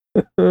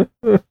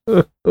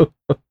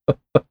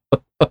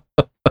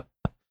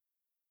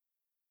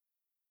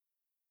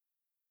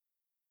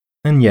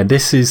 And yeah,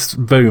 this is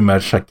very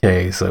much a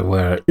case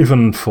where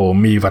even for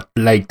me that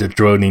liked the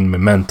drone in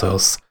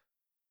Mementos,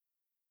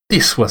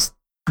 this was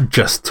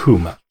just too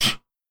much.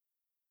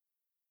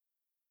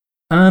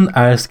 And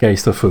as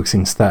Geister Fox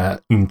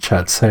in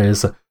chat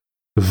says,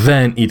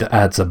 then it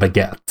adds a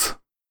baguette.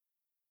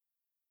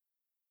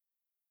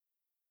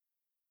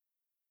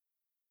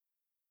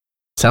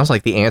 Sounds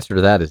like the answer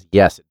to that is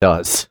yes, it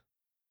does.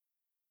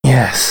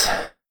 Yes.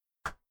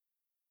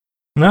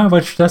 No,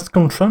 but just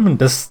confirming,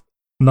 there's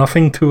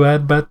nothing to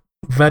add but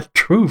that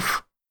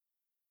truth.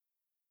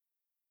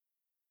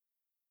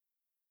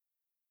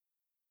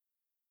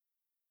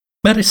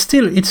 But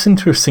it's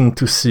interesting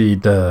to see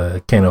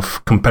the kind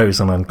of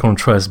comparison and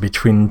contrast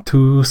between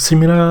two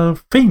similar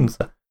themes,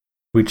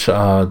 which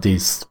are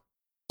this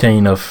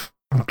kind of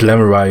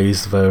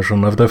glamorized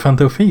version of the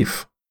Phantom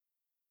Thief.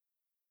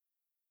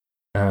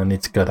 And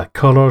it's got a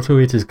color to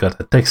it, it's got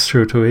a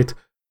texture to it.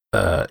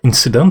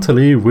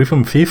 Incidentally,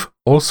 Rhythm Thief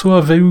also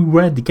a very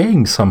red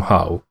game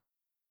somehow.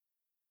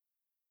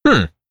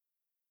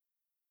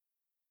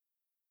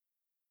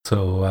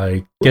 So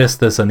I guess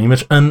there's an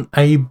image, and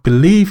I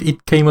believe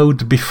it came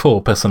out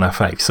before Persona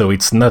 5, so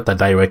it's not a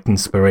direct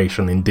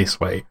inspiration in this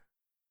way.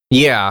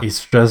 Yeah.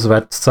 It's just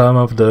that some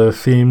of the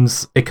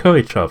themes echo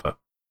each other,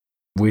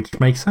 which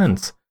makes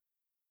sense.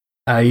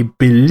 I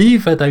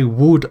believe that I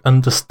would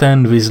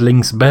understand these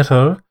links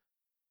better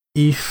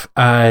if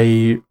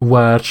I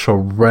watch or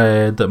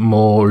read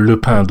more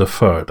Lupin the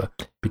Third,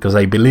 because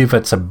I believe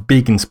that's a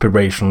big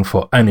inspiration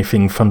for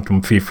anything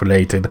Phantom Thief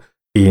related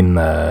in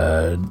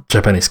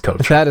Japanese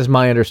culture. That is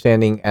my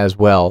understanding as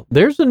well.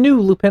 There's a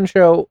new Lupin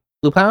show.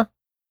 Lupin?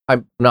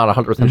 I'm not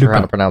 100% sure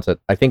how to pronounce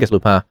it. I think it's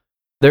Lupin.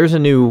 There's a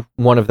new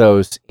one of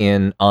those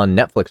on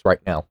Netflix right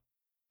now.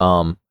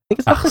 I think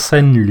it's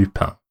Netflix. Arsène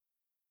Lupin.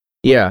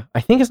 Yeah,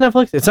 I think it's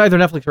Netflix. It's either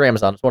Netflix or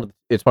Amazon.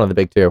 It's one of the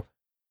big two.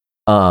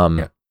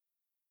 Yeah.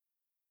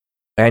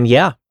 And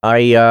yeah,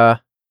 I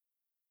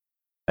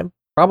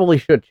probably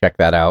should check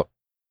that out.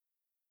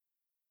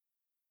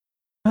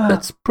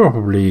 That's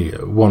probably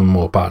one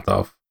more part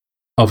of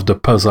the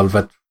puzzle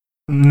that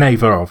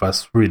neither of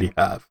us really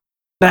have.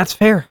 That's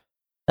fair.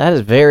 That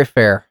is very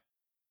fair.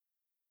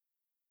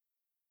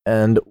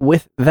 And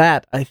with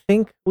that, I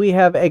think we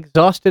have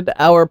exhausted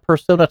our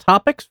Persona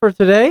topics for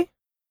today.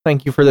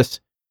 Thank you for this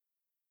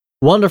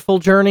wonderful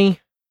journey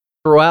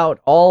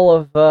throughout all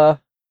of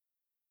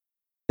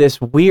this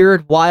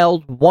weird,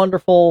 wild,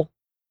 wonderful,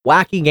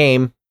 wacky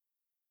game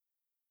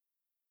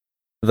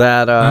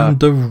that and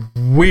the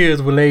weird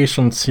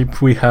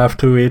relationship we have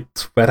to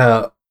it,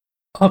 whether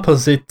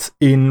opposite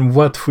in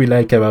what we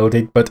like about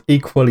it, but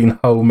equal in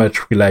how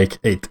much we like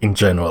it in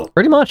general.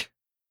 pretty much.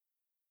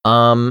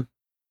 And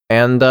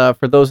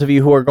for those of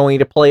you who are going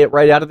to play it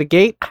right out of the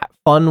gate, have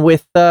fun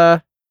with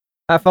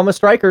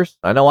Strikers.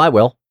 I know I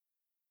will.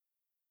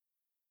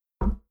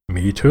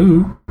 Me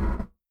too.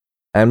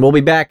 And we'll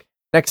be back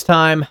next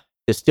time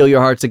to steal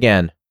your hearts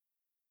again.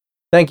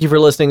 Thank you for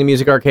listening to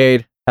Music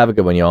Arcade. Have a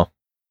good one, y'all.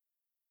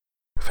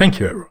 Thank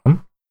you,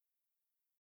 everyone.